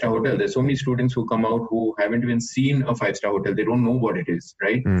a 5-star hotel, there's so many students who come out who haven't even seen a 5-star hotel. They don't know what it is,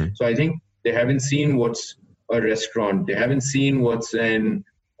 right? So I think they haven't seen what's a restaurant. They haven't seen what's an,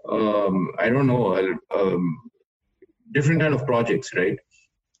 different kind of projects, right?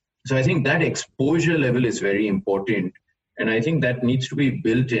 So I think that exposure level is very important. And I think that needs to be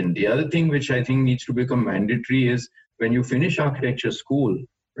built in. The other thing which I think needs to become mandatory is when you finish architecture school,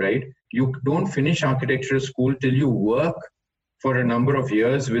 right? You don't finish architecture school till you work for a number of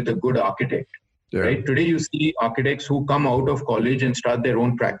years with a good architect, right? Today you see architects who come out of college and start their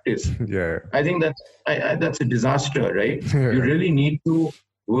own practice. I think that's a disaster, right? You really need to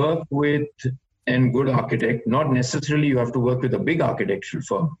work with a good architect. Not necessarily you have to work with a big architectural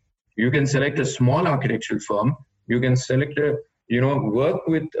firm. You can select a small architectural firm. You can select work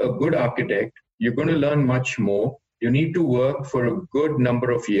with a good architect. You're going to learn much more. You need to work for a good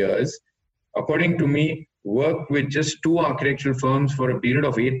number of years. According to me, work with just 2 architectural firms for a period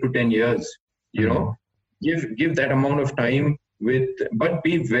of 8 to 10 years. Give that amount of time but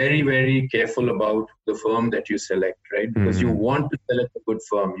be very, very careful about the firm that you select, right? Because you want to select a good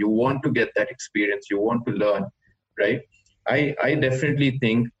firm. You want to get that experience. You want to learn, right? I definitely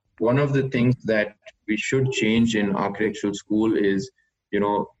think one of the things that we should change in architectural school is,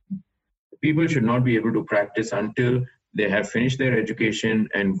 people should not be able to practice until they have finished their education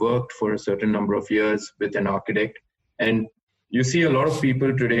and worked for a certain number of years with an architect. And you see a lot of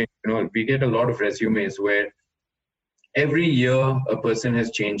people today, we get a lot of resumes where every year a person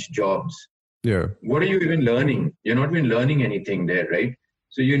has changed jobs. What are you even learning? You're not even learning anything there, right?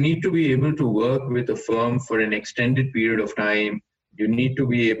 So you need to be able to work with a firm for an extended period of time. You need to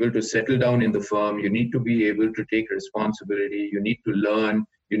be able to settle down in the firm. You need to be able to take responsibility. You need to learn.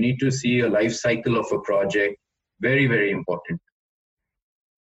 You need to see a life cycle of a project. Very, very important.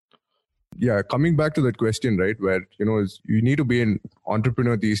 Yeah, coming back to that question, right, where, you need to be an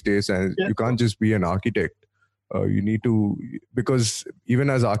entrepreneur these days, and you can't just be an architect. You need to, because even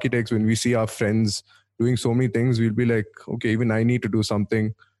as architects, when we see our friends doing so many things, we'll be like, okay, even I need to do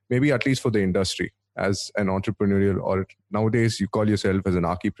something, maybe at least for the industry as an entrepreneurial, or nowadays you call yourself as an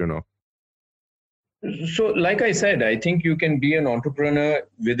archipreneur. So like I said, I think you can be an entrepreneur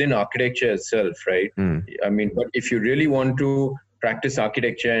within architecture itself, right? I mean, but if you really want to practice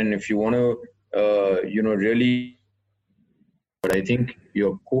architecture and if you want to, really, but I think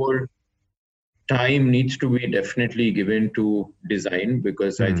your core time needs to be definitely given to design,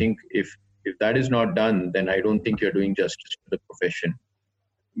 because I think if that is not done, then I don't think you're doing justice to the profession.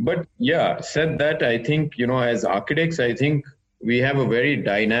 But yeah, said that, I think, as architects, I think we have a very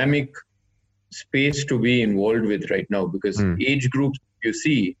dynamic space to be involved with right now, because age groups, you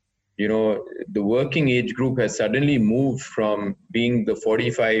see, the working age group has suddenly moved from being the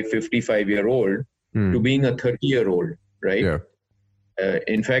 45, 55-year-old to being a 30-year-old, right?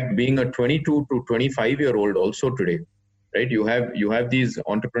 In fact, being a 22 to 25-year-old also today, right? You have these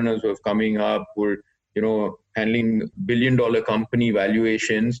entrepreneurs who are coming up who are, handling billion-dollar company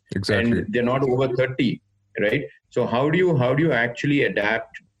valuations, and they're not over 30, right? So how do you actually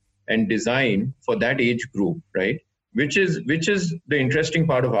adapt and design for that age group, right? Which is the interesting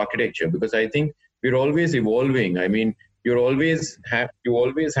part of architecture, because I think we're always evolving. I mean, you always have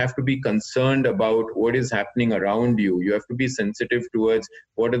to be concerned about what is happening around you. You have to be sensitive towards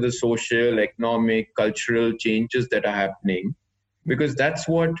what are the social, economic, cultural changes that are happening, because that's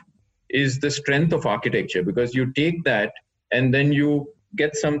what is the strength of architecture, because you take that and then you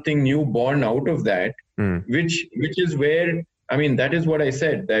get something new born out of that, which is where, I mean, that is what I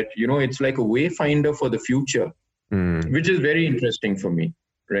said, that, it's like a wayfinder for the future, which is very interesting for me,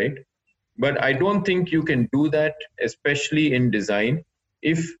 right? But I don't think you can do that, especially in design,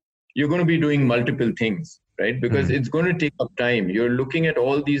 if you're going to be doing multiple things, right? Because it's going to take up time. You're looking at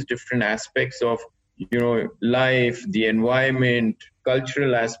all these different aspects of, life, the environment,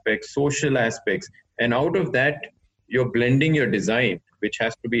 cultural aspects, social aspects. And out of that, you're blending your design, which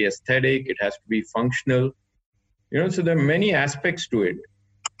has to be aesthetic, it has to be functional, so there are many aspects to it.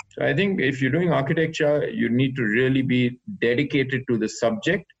 So I think if you're doing architecture, you need to really be dedicated to the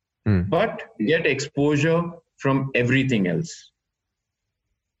subject, but get exposure from everything else.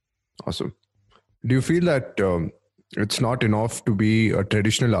 Awesome. Do you feel that it's not enough to be a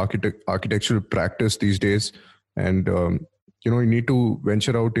traditional architectural practice these days, and you need to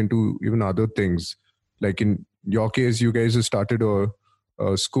venture out into even other things? Like in your case, you guys have started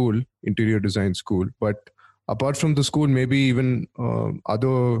a school, interior design school, but apart from the school, maybe even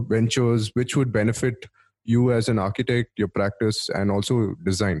other ventures which would benefit you as an architect, your practice, and also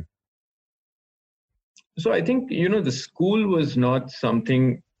design? So I think, the school was not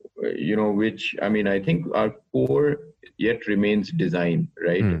something which, I mean, I think our core yet remains design,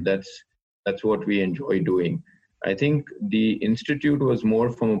 right? That's what we enjoy doing. I think the institute was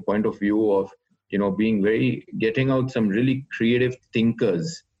more from a point of view of, getting out some really creative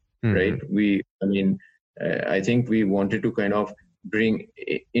thinkers, right? I think we wanted to kind of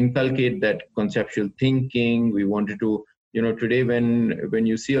inculcate that conceptual thinking. We wanted to, today when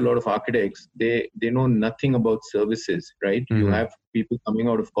you see a lot of architects, they know nothing about services, right? You have people coming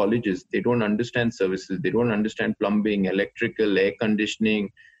out of colleges, they don't understand services, they don't understand plumbing, electrical, air conditioning.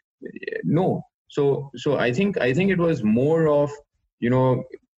 No. So I think it was more of,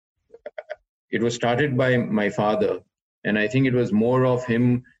 it was started by my father, and I think it was more of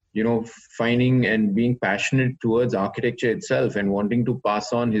him, finding and being passionate towards architecture itself and wanting to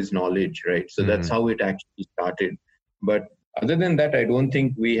pass on his knowledge, right? So that's how it actually started. But other than that, I don't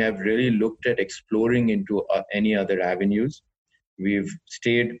think we have really looked at exploring into any other avenues. We've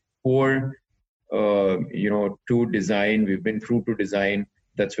stayed core, to design. We've been true to design.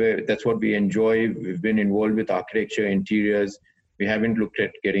 That's what we enjoy. We've been involved with architecture, interiors. We haven't looked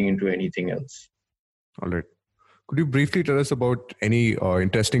at getting into anything else. All right. Could you briefly tell us about any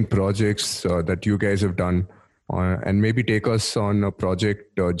interesting projects that you guys have done, and maybe take us on a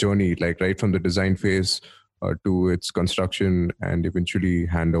project journey, like right from the design phase to its construction and eventually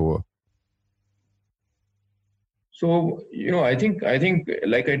handover? So, I think,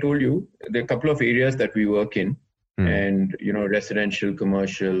 like I told you, there are a couple of areas that we work in, and, residential,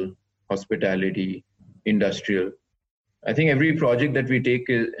 commercial, hospitality, industrial. I think every project that we take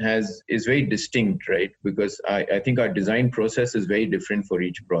is very distinct, right? Because I think our design process is very different for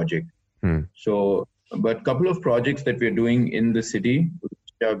each project. So, but a couple of projects that we're doing in the city,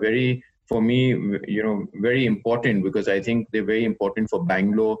 which are very, for me, very important, because I think they're very important for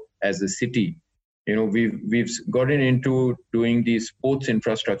Bangalore as a city. We've gotten into doing these sports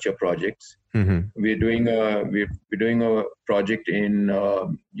infrastructure projects. We're doing a project in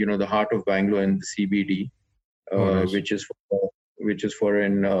the heart of Bangalore in the CBD, which is for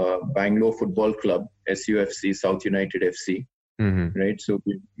an Bangalore Football Club, SUFC, South United FC. Right. So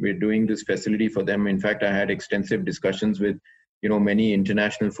we're doing this facility for them. In fact, I had extensive discussions with many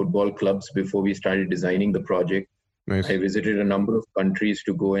international football clubs before we started designing the project. Nice. I visited a number of countries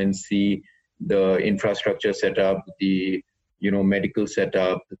to go and see the infrastructure setup, the medical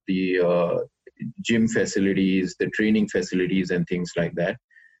setup, the gym facilities, the training facilities, and things like that.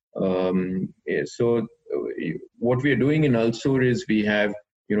 So what we are doing in Ulsoor is we have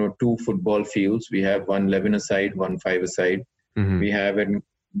 2 football fields. We have one 11-a-side, one 5-a-side. We have a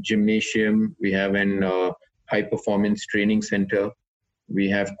gymnasium. We have an high performance training center. We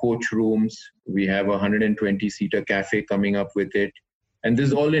have coach rooms. We have a 120-seater cafe coming up with it. And this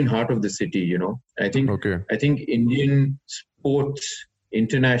is all in heart of the city, I think Indian sports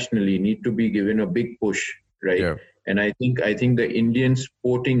internationally need to be given a big push, right? Yeah. And I think the Indian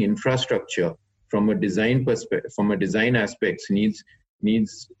sporting infrastructure from a design perspective, from a design aspects, needs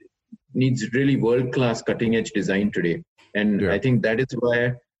really world-class cutting-edge design today. And I think that is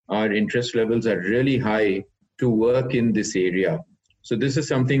why our interest levels are really high to work in this area. So this is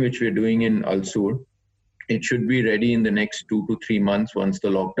something which we're doing in Ulsoor. It should be ready in the next 2 to 3 months once the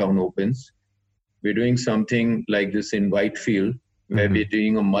lockdown opens. We're doing something like this in Whitefield, where we're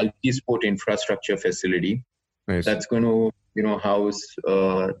doing a multi-sport infrastructure facility. Nice. That's going to, house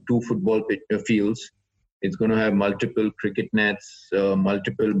 2 football fields. It's going to have multiple cricket nets,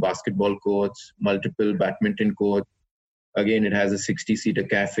 multiple basketball courts, multiple badminton courts. Again, it has a 60-seater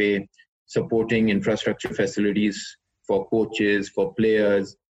cafe, supporting infrastructure facilities for coaches, for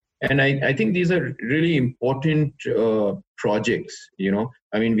players. And I think these are really important projects,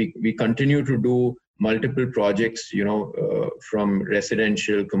 I mean, we continue to do multiple projects, from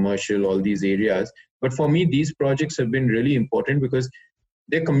residential, commercial, all these areas. But for me, these projects have been really important because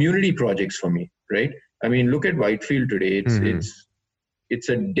they're community projects for me, right? I mean, look at Whitefield today. It's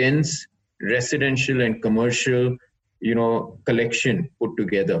a dense residential and commercial, collection put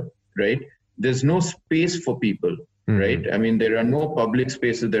together, right? There's no space for people. Right? I mean, there are no public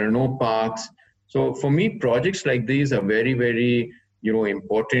spaces, there are no parks. So for me, projects like these are very, very,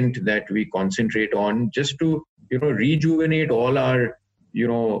 important that we concentrate on, just to, rejuvenate all our,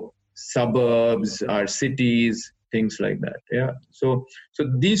 suburbs, our cities, things like that. Yeah. So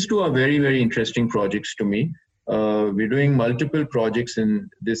these 2 are very, very interesting projects to me. We're doing multiple projects in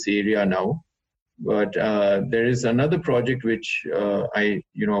this area now, but there is another project which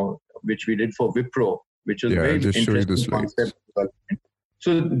which we did for Wipro, which was very interesting concept development.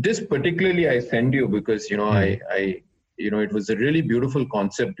 So this particularly I send you because it was a really beautiful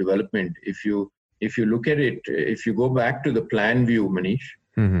concept development. If you look at it, if you go back to the plan view, Manish,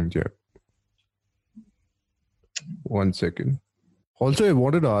 Yeah. 1 second. Also, I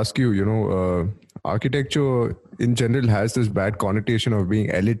wanted to ask you, architecture in general has this bad connotation of being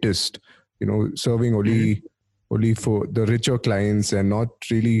elitist, serving only for the richer clients and not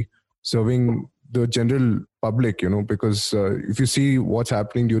really serving the general public, because if you see what's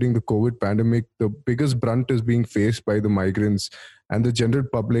happening during the COVID pandemic, the biggest brunt is being faced by the migrants and the general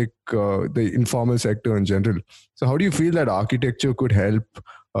public, the informal sector in general. So how do you feel that architecture could help,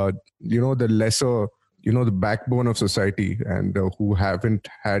 the lesser, the backbone of society and who haven't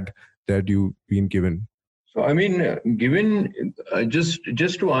had that you've been given? So, I mean, given just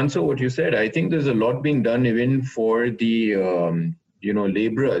to answer what you said, I think there's a lot being done even for the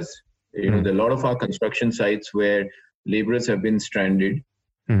laborers. There are a lot of our construction sites where laborers have been stranded,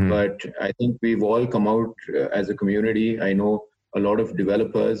 but I think we've all come out as a community. I know a lot of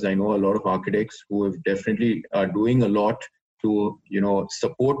developers. I know a lot of architects who have definitely are doing a lot to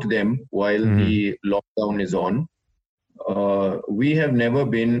support them while the lockdown is on. We have never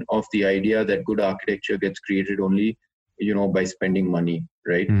been of the idea that good architecture gets created only by spending money,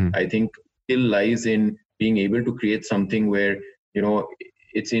 right? I think still lies in being able to create something where you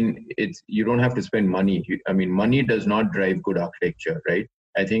don't have to spend money. Money does not drive good architecture, right?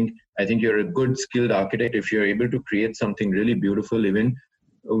 I think you're a good skilled architect if you're able to create something really beautiful, even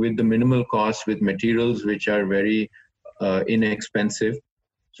with the minimal cost, with materials which are very inexpensive.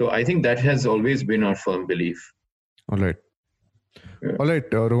 So I think that has always been our firm belief. All right. Yeah. All right,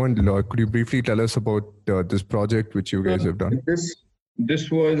 Rohan, could you briefly tell us about this project which you guys have done? This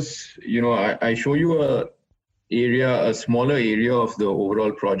was, I show you a smaller area of the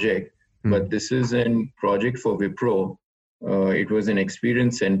overall project, but this is a project for Wipro. It was an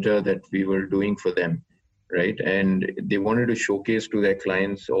experience center that we were doing for them, right? And they wanted to showcase to their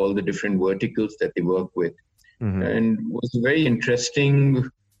clients all the different verticals that they work with. And it was a very interesting,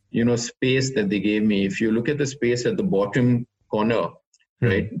 space that they gave me. If you look at the space at the bottom corner,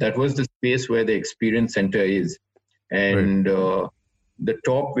 right, that was the space where the experience center is. And the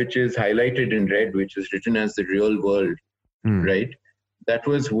top, which is highlighted in red, which is written as the real world, right? That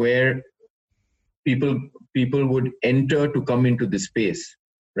was where people would enter to come into the space,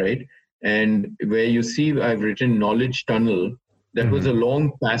 right? And where you see I've written knowledge tunnel, that was a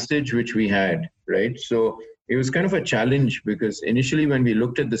long passage which we had, right? So it was kind of a challenge because initially when we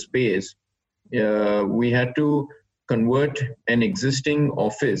looked at the space, we had to convert an existing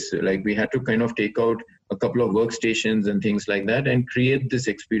office. Like we had to kind of take out a couple of workstations and things like that and create this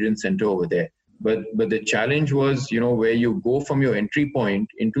experience center over there. But the challenge was, where you go from your entry point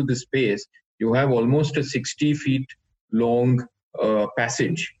into the space, you have almost a 60 feet long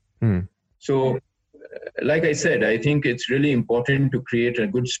passage. So like I said, I think it's really important to create a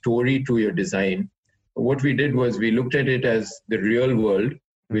good story to your design. What we did was we looked at it as the real world,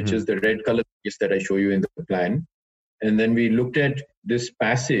 which is the red color space that I show you in the plan. And then we looked at this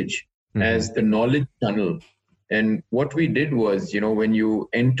passage as the knowledge tunnel. And what we did was, when you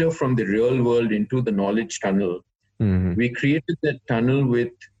enter from the real world into the knowledge tunnel, we created that tunnel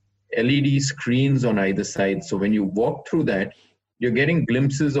with LED screens on either side. So when you walk through that, you're getting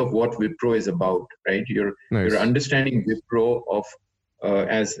glimpses of what Wipro is about, right? You're understanding Wipro of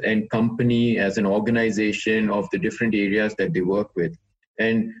as a company, as an organization, of the different areas that they work with.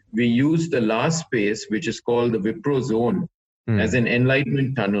 And we use the last space, which is called the Wipro zone, as an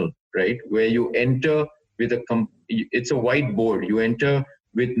enlightenment tunnel, right? Where you enter with it's a white board. You enter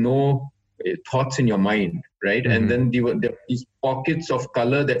with no thoughts in your mind, right? And then there were these pockets of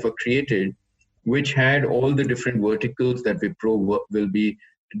color that were created, which had all the different verticals that Wipro will be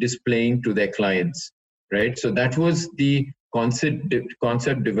displaying to their clients, right? So that was the concept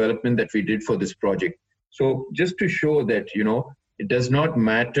development that we did for this project. So just to show that, it does not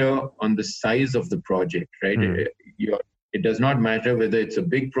matter on the size of the project, right? It does not matter whether it's a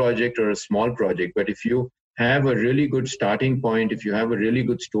big project or a small project, but if you have a really good starting point, if you have a really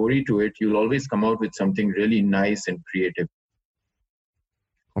good story to it, you'll always come out with something really nice and creative.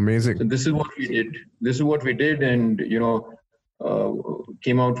 Amazing. So this is what we did. And,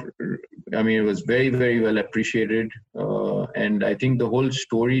 came out, it was very, very well appreciated. And I think the whole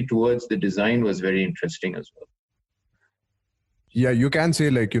story towards the design was very interesting as well. Yeah, you can say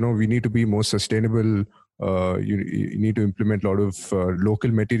we need to be more sustainable. You need to implement a lot of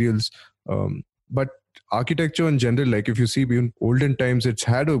local materials. But architecture in general, if you see in olden times, it's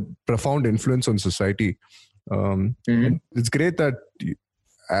had a profound influence on society. And it's great that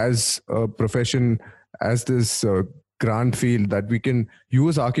as a profession, as this grand field, that we can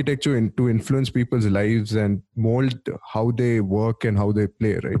use architecture to influence people's lives and mold how they work and how they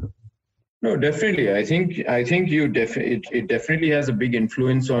play, right? No, definitely. I think it definitely has a big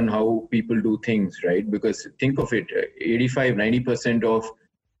influence on how people do things, right? Because think of it, 85-90% of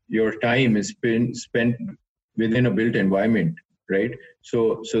your time is spent within a built environment, right?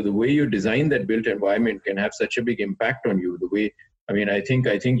 So the way you design that built environment can have such a big impact on you. The way, I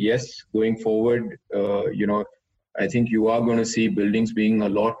think yes, going forward, I think you are going to see buildings being a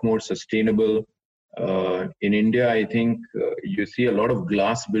lot more sustainable. In India, I think you see a lot of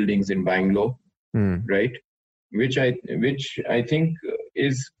glass buildings in Bangalore, right? Which I think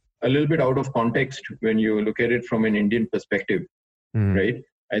is a little bit out of context when you look at it from an Indian perspective, right?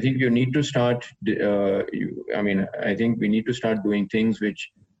 I think you need to start. I think we need to start doing things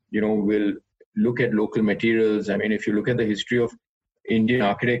which will look at local materials. I mean, if you look at the history of Indian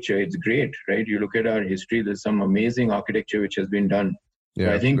architecture, it's great, right? You look at our history, there's some amazing architecture which has been done. So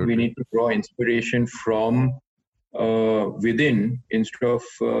Yeah, I think we absolutely. need to draw inspiration from within instead of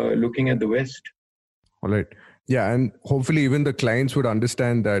looking at the West. All right. Yeah, and hopefully even the clients would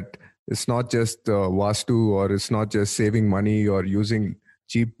understand that it's not just Vastu, or it's not just saving money or using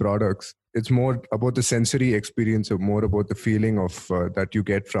cheap products. It's more about the sensory experience, or more about the feeling of that you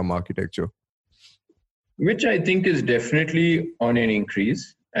get from architecture. Which I think is definitely on an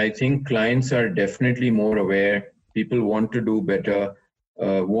increase. I think clients are definitely more aware. People want to do better,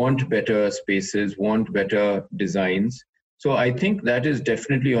 want better spaces, want better designs. So I think that is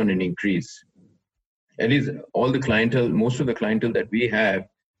definitely on an increase. At least all the clientele, most of the clientele that we have,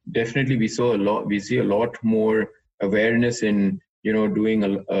 definitely we see a lot more awareness in doing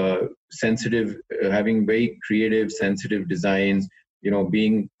a sensitive, having very creative, sensitive designs.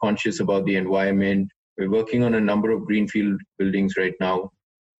 Being conscious about the environment. We're working on a number of greenfield buildings right now.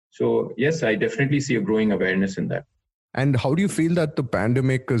 So yes, I definitely see a growing awareness in that. And how do you feel that the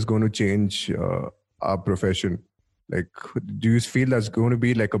pandemic is going to change our profession? Like, do you feel that's going to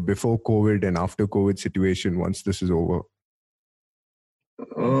be like a before COVID and after COVID situation once this is over?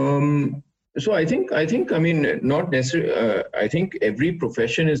 So I mean, not necessarily. I think every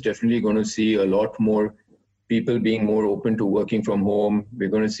profession is definitely going to see a lot more people being more open to working from home. We're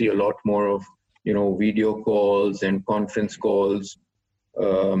going to see a lot more of video calls and conference calls.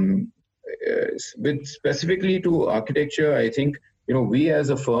 With specifically to architecture, I think we as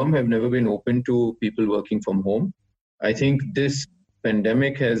a firm have never been open to people working from home. I think this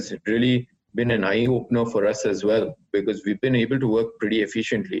pandemic has really been an eye opener for us as well, because we've been able to work pretty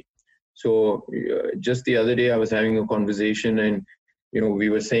efficiently. So just the other day, I was having a conversation, and we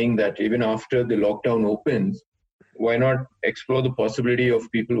were saying that even after the lockdown opens, why not explore the possibility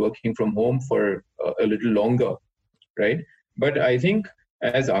of people working from home for a little longer, right? But I think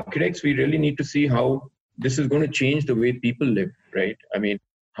as architects, we really need to see how this is going to change the way people live, right? I mean,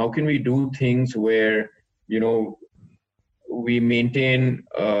 how can we do things where we maintain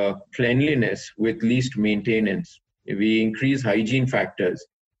cleanliness with least maintenance? We increase hygiene factors.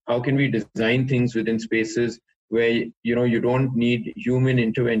 How can we design things within spaces where you don't need human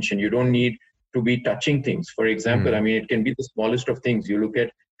intervention? You don't need to be touching things. For example, I mean, it can be the smallest of things. You look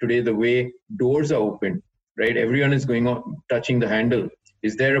at today the way doors are opened, right? Everyone is going on touching the handle.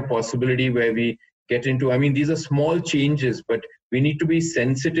 Is there a possibility where we get into? I mean, these are small changes, but we need to be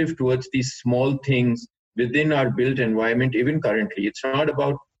sensitive towards these small things within our built environment, even currently. It's not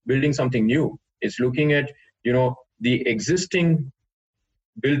about building something new. It's looking at, the existing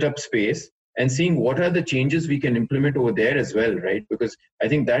built up space and seeing what are the changes we can implement over there as well, right? Because I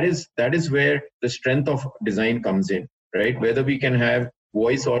think that is where the strength of design comes in, right? Whether we can have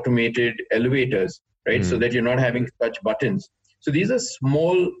voice automated elevators, right? So that you're not having to touch buttons. So these are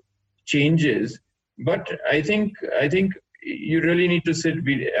small changes, but I think you really need to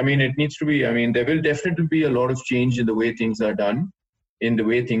there will definitely be a lot of change in the way things are done, in the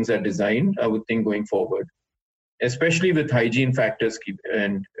way things are designed, I would think, going forward, especially with hygiene factors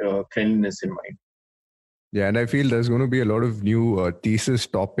and cleanliness in mind. Yeah, and I feel there's going to be a lot of new thesis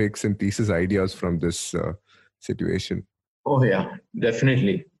topics and thesis ideas from this situation. Oh yeah,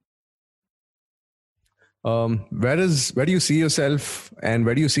 definitely. Where do you see yourself, and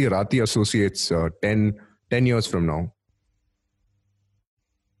where do you see Rathi Associates 10 years from now?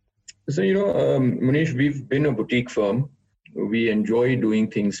 So, Manish, we've been a boutique firm. We enjoy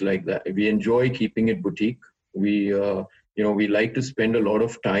doing things like that. We enjoy keeping it boutique. We like to spend a lot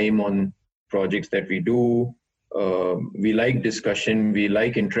of time on projects that we do. We like discussion. We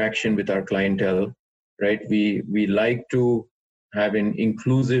like interaction with our clientele, right? We like to have an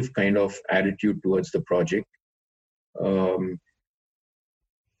inclusive kind of attitude towards the project.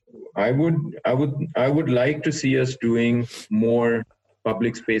 I would like to see us doing more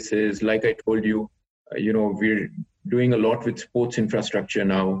public spaces. Like I told you, we're doing a lot with sports infrastructure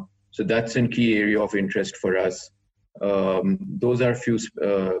now. So that's a key area of interest for us. Those are few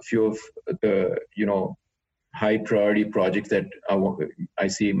of the high priority projects that I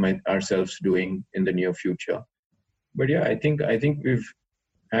see ourselves doing in the near future. But yeah, I think we've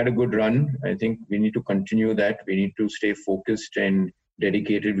had a good run. I think we need to continue that. We need to stay focused and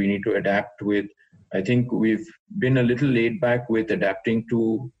dedicated. We need to adapt with. I think we've been a little laid back with adapting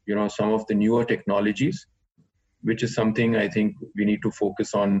to some of the newer technologies, which is something I think we need to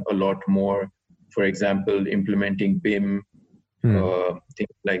focus on a lot more. For example, implementing BIM, things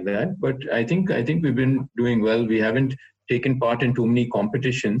like that. But I think we've been doing well. We haven't taken part in too many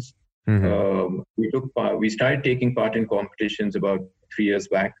competitions. We started taking part in competitions about 3 years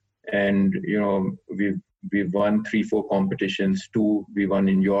back, and we've won 3-4 competitions. 2 we won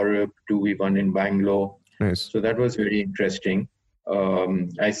in Europe, 2 we won in Bangalore. Nice. So that was very interesting.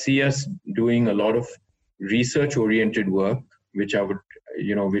 I see us doing a lot of research-oriented work, which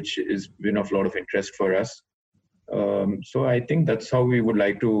has been of a lot of interest for us. So I think that's how we would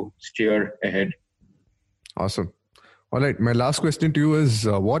like to steer ahead. Awesome. All right. My last question to you is,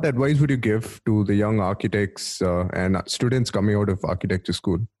 what advice would you give to the young architects and students coming out of architecture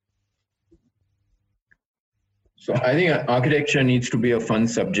school? So I think architecture needs to be a fun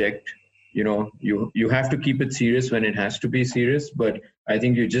subject. You have to keep it serious when it has to be serious, but I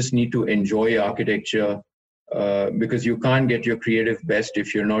think you just need to enjoy architecture because you can't get your creative best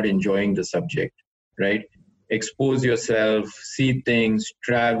if you're not enjoying the subject, right? Expose yourself, see things,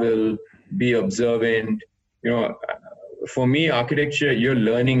 travel, be observant. For me, architecture, you're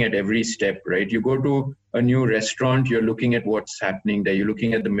learning at every step, right? You go to a new restaurant, you're looking at what's happening there. You're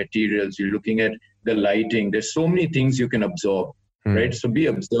looking at the materials, you're looking at the lighting. There's so many things you can absorb, right? So be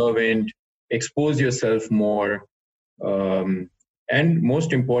observant, expose yourself more. And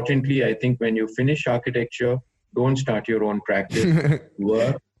most importantly, I think when you finish architecture, don't start your own practice.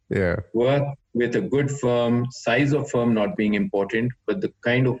 Work with a good firm, size of firm not being important, but the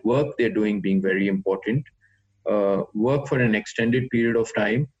kind of work they're doing being very important. Work for an extended period of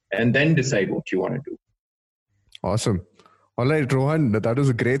time and then decide what you want to do. Awesome. All right, Rohan, that was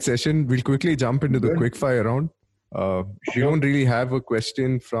a great session. We'll quickly jump into the quickfire round. We don't really have a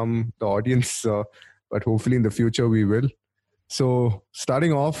question from the audience, but hopefully in the future we will. So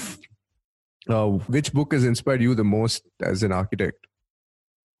starting off, which book has inspired you the most as an architect?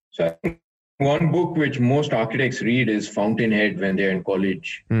 So I think one book which most architects read is Fountainhead when they're in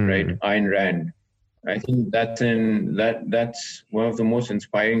college, right? Ayn Rand. I think that's one of the most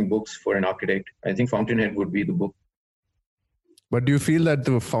inspiring books for an architect. I think Fountainhead would be the book. But do you feel that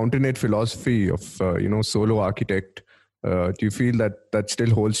the Fountainhead philosophy of solo architect, do you feel that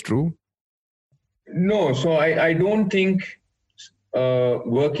still holds true? No, so I don't think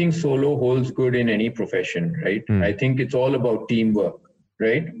working solo holds good in any profession, right? I think it's all about teamwork,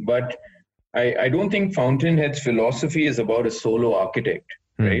 right? But I don't think Fountainhead's philosophy is about a solo architect.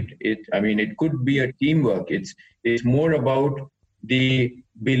 Right. It could be a teamwork. It's more about the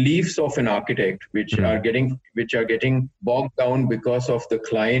beliefs of an architect, which are getting bogged down because of the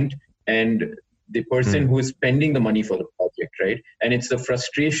client and the person who is spending the money for the project, right? And it's the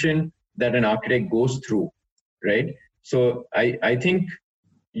frustration that an architect goes through, right? So I think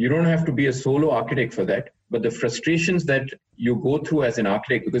you don't have to be a solo architect for that, but the frustrations that you go through as an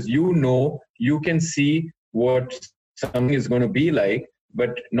architect, because you can see what something is going to be like,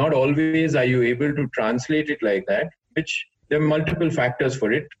 but not always are you able to translate it like that, which there are multiple factors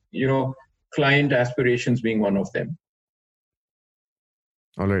for it, client aspirations being one of them.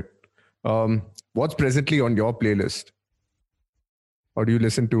 All right. What's presently on your playlist? Or do you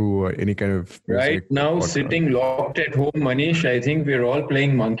listen to any kind of music? Right now, sitting locked at home, Manish, I think we're all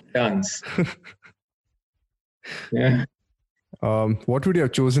playing monkey dance. Yeah. What would you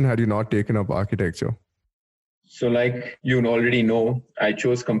have chosen had you not taken up architecture? So like you already know, I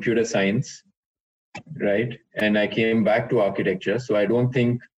chose computer science, right? And I came back to architecture. So I don't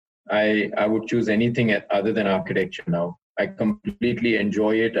think I would choose anything other than architecture now. I completely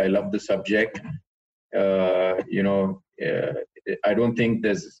enjoy it. I love the subject. I don't think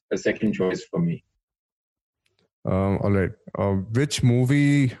there's a second choice for me. All right. Which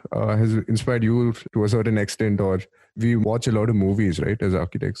movie has inspired you to a certain extent, or we watch a lot of movies, right, as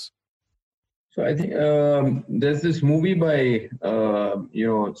architects? So I think there's this movie by,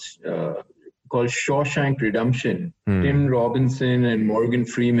 called Shawshank Redemption, Tim Robinson and Morgan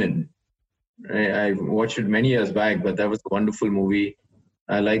Freeman. I watched it many years back, but that was a wonderful movie.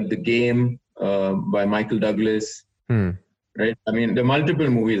 I like The Game by Michael Douglas. Right? I mean, there are multiple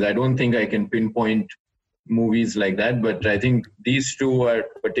movies. I don't think I can pinpoint movies like that, but I think these two are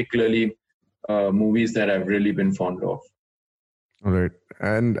particularly movies that I've really been fond of. All right.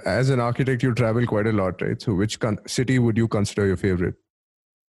 And as an architect, you travel quite a lot, right? So which city would you consider your favorite?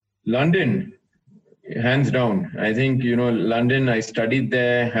 London, hands down. I think, London, I studied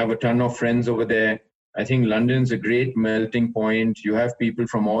there, have a ton of friends over there. I think London's a great melting point. You have people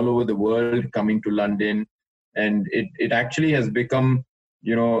from all over the world coming to London. And it actually has become,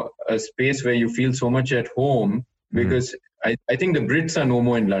 a space where you feel so much at home because I think the Brits are no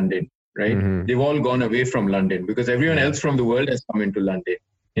more in London, right? They've all gone away from London because everyone else from the world has come into London.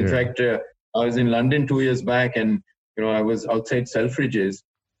 In fact, I was in London 2 years back and, I was outside Selfridges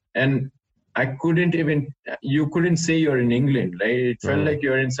and you couldn't say you're in England, right? It felt like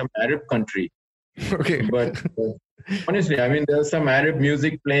you're in some Arab country. Okay. But honestly, I mean, there's some Arab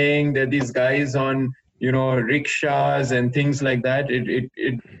music playing. There are these guys on, rickshaws and things like that. It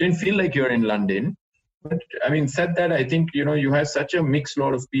didn't feel like you're in London. But I mean, said that, I think, you have such a mixed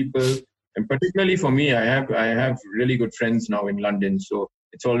lot of people. And particularly for me, I have really good friends now in London. So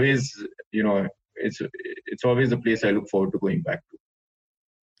it's always, it's always a place I look forward to going back to.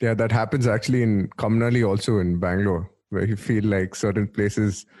 Yeah, that happens actually in Kamnali, also in Bangalore, where you feel like certain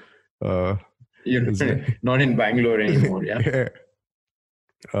places. Not in Bangalore anymore. Yeah. Yeah.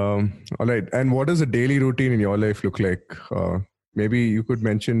 All right. And what does a daily routine in your life look like? Maybe you could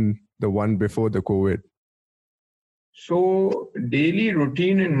mention the one before the COVID. So daily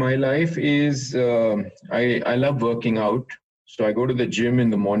routine in my life is I love working out. So I go to the gym in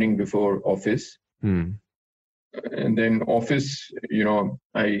the morning before office. And then office,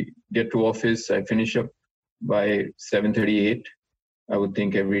 I get to office, I finish up by 7:38, I would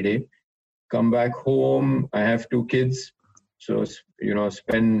think every day. Come back home, I have 2 kids. So,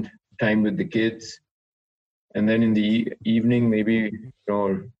 spend time with the kids. And then in the evening, maybe,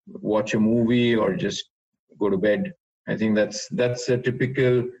 watch a movie or just go to bed. I think that's a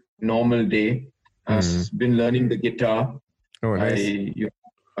typical normal day. I've been learning the guitar. Oh, nice.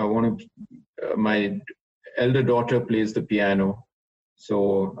 I want to, my elder daughter plays the piano.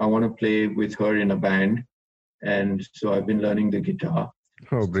 So I want to play with her in a band. And so I've been learning the guitar.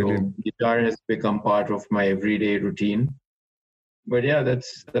 Oh, brilliant. So guitar has become part of my everyday routine. But yeah,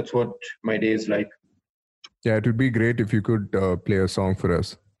 that's what my day is like. Yeah, it would be great if you could play a song for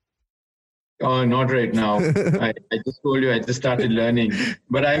us. Oh, not right now. I just told you I just started learning.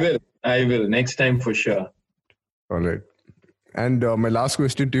 But I will next time for sure. All right. And my last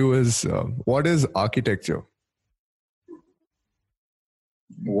question to you is, what is architecture?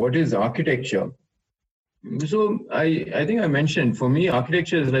 What is architecture? So I think I mentioned, for me,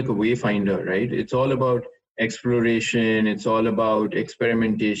 architecture is like a wayfinder, right? It's all about exploration. It's all about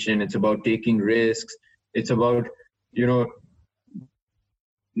experimentation. It's about taking risks. It's about,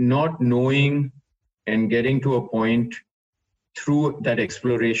 not knowing and getting to a point through that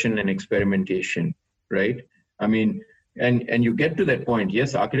exploration and experimentation, right? I mean, and you get to that point.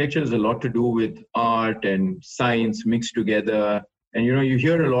 Yes, architecture has a lot to do with art and science mixed together. And, you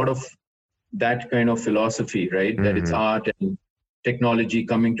hear a lot of that kind of philosophy, right? That it's art and technology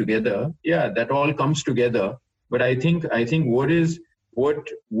coming together. Yeah, that all comes together. But I think what is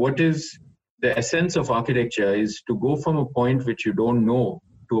the essence of architecture is to go from a point which you don't know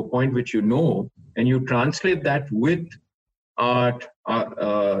to a point which you know, and you translate that with art,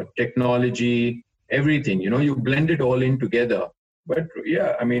 technology, everything. You blend it all in together. But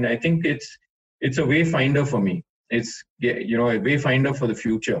yeah, I mean, I think it's a wayfinder for me. It's a wayfinder for the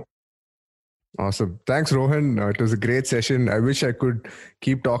future. Awesome. Thanks, Rohan. It was a great session. I wish I could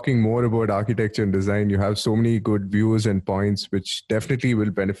keep talking more about architecture and design. You have so many good views and points, which definitely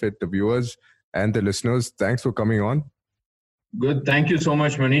will benefit the viewers and the listeners. Thanks for coming on. Good. Thank you so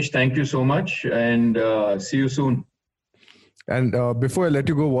much, Manish. Thank you so much. And see you soon. And before I let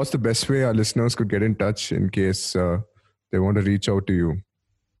you go, what's the best way our listeners could get in touch in case they want to reach out to you?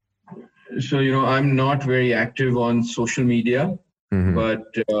 So, I'm not very active on social media. But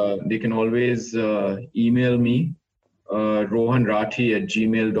they can always email me,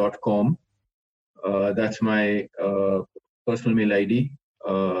 rohanrathi@gmail.com. That's my personal mail ID.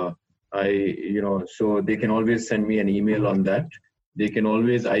 So they can always send me an email on that. They can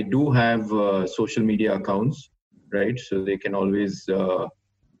always, I do have social media accounts, right? So they can always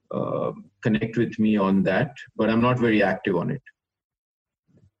connect with me on that, but I'm not very active on it.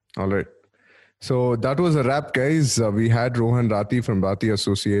 All right. So that was a wrap, guys. We had Rohan Rathi from Rathi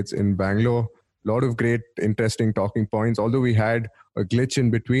Associates in Bangalore. A lot of great, interesting talking points. Although we had a glitch in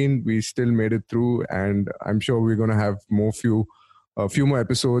between, we still made it through. And I'm sure we're going to have a few more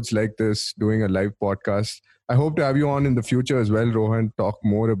episodes like this, doing a live podcast. I hope to have you on in the future as well, Rohan, talk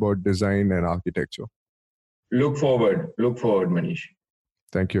more about design and architecture. Look forward, Manish.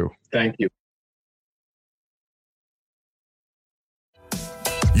 Thank you. Thank you.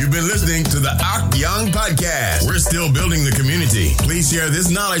 You've been listening to the Ak Young Podcast. We're still building the community. Please share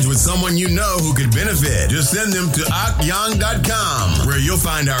this knowledge with someone you know who could benefit. Just send them to akyoung.com, where you'll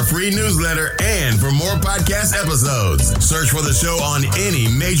find our free newsletter and for more podcast episodes. Search for the show on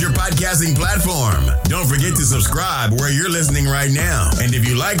any major podcasting platform. Don't forget to subscribe where you're listening right now. And if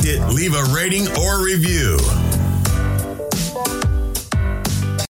you liked it, leave a rating or review.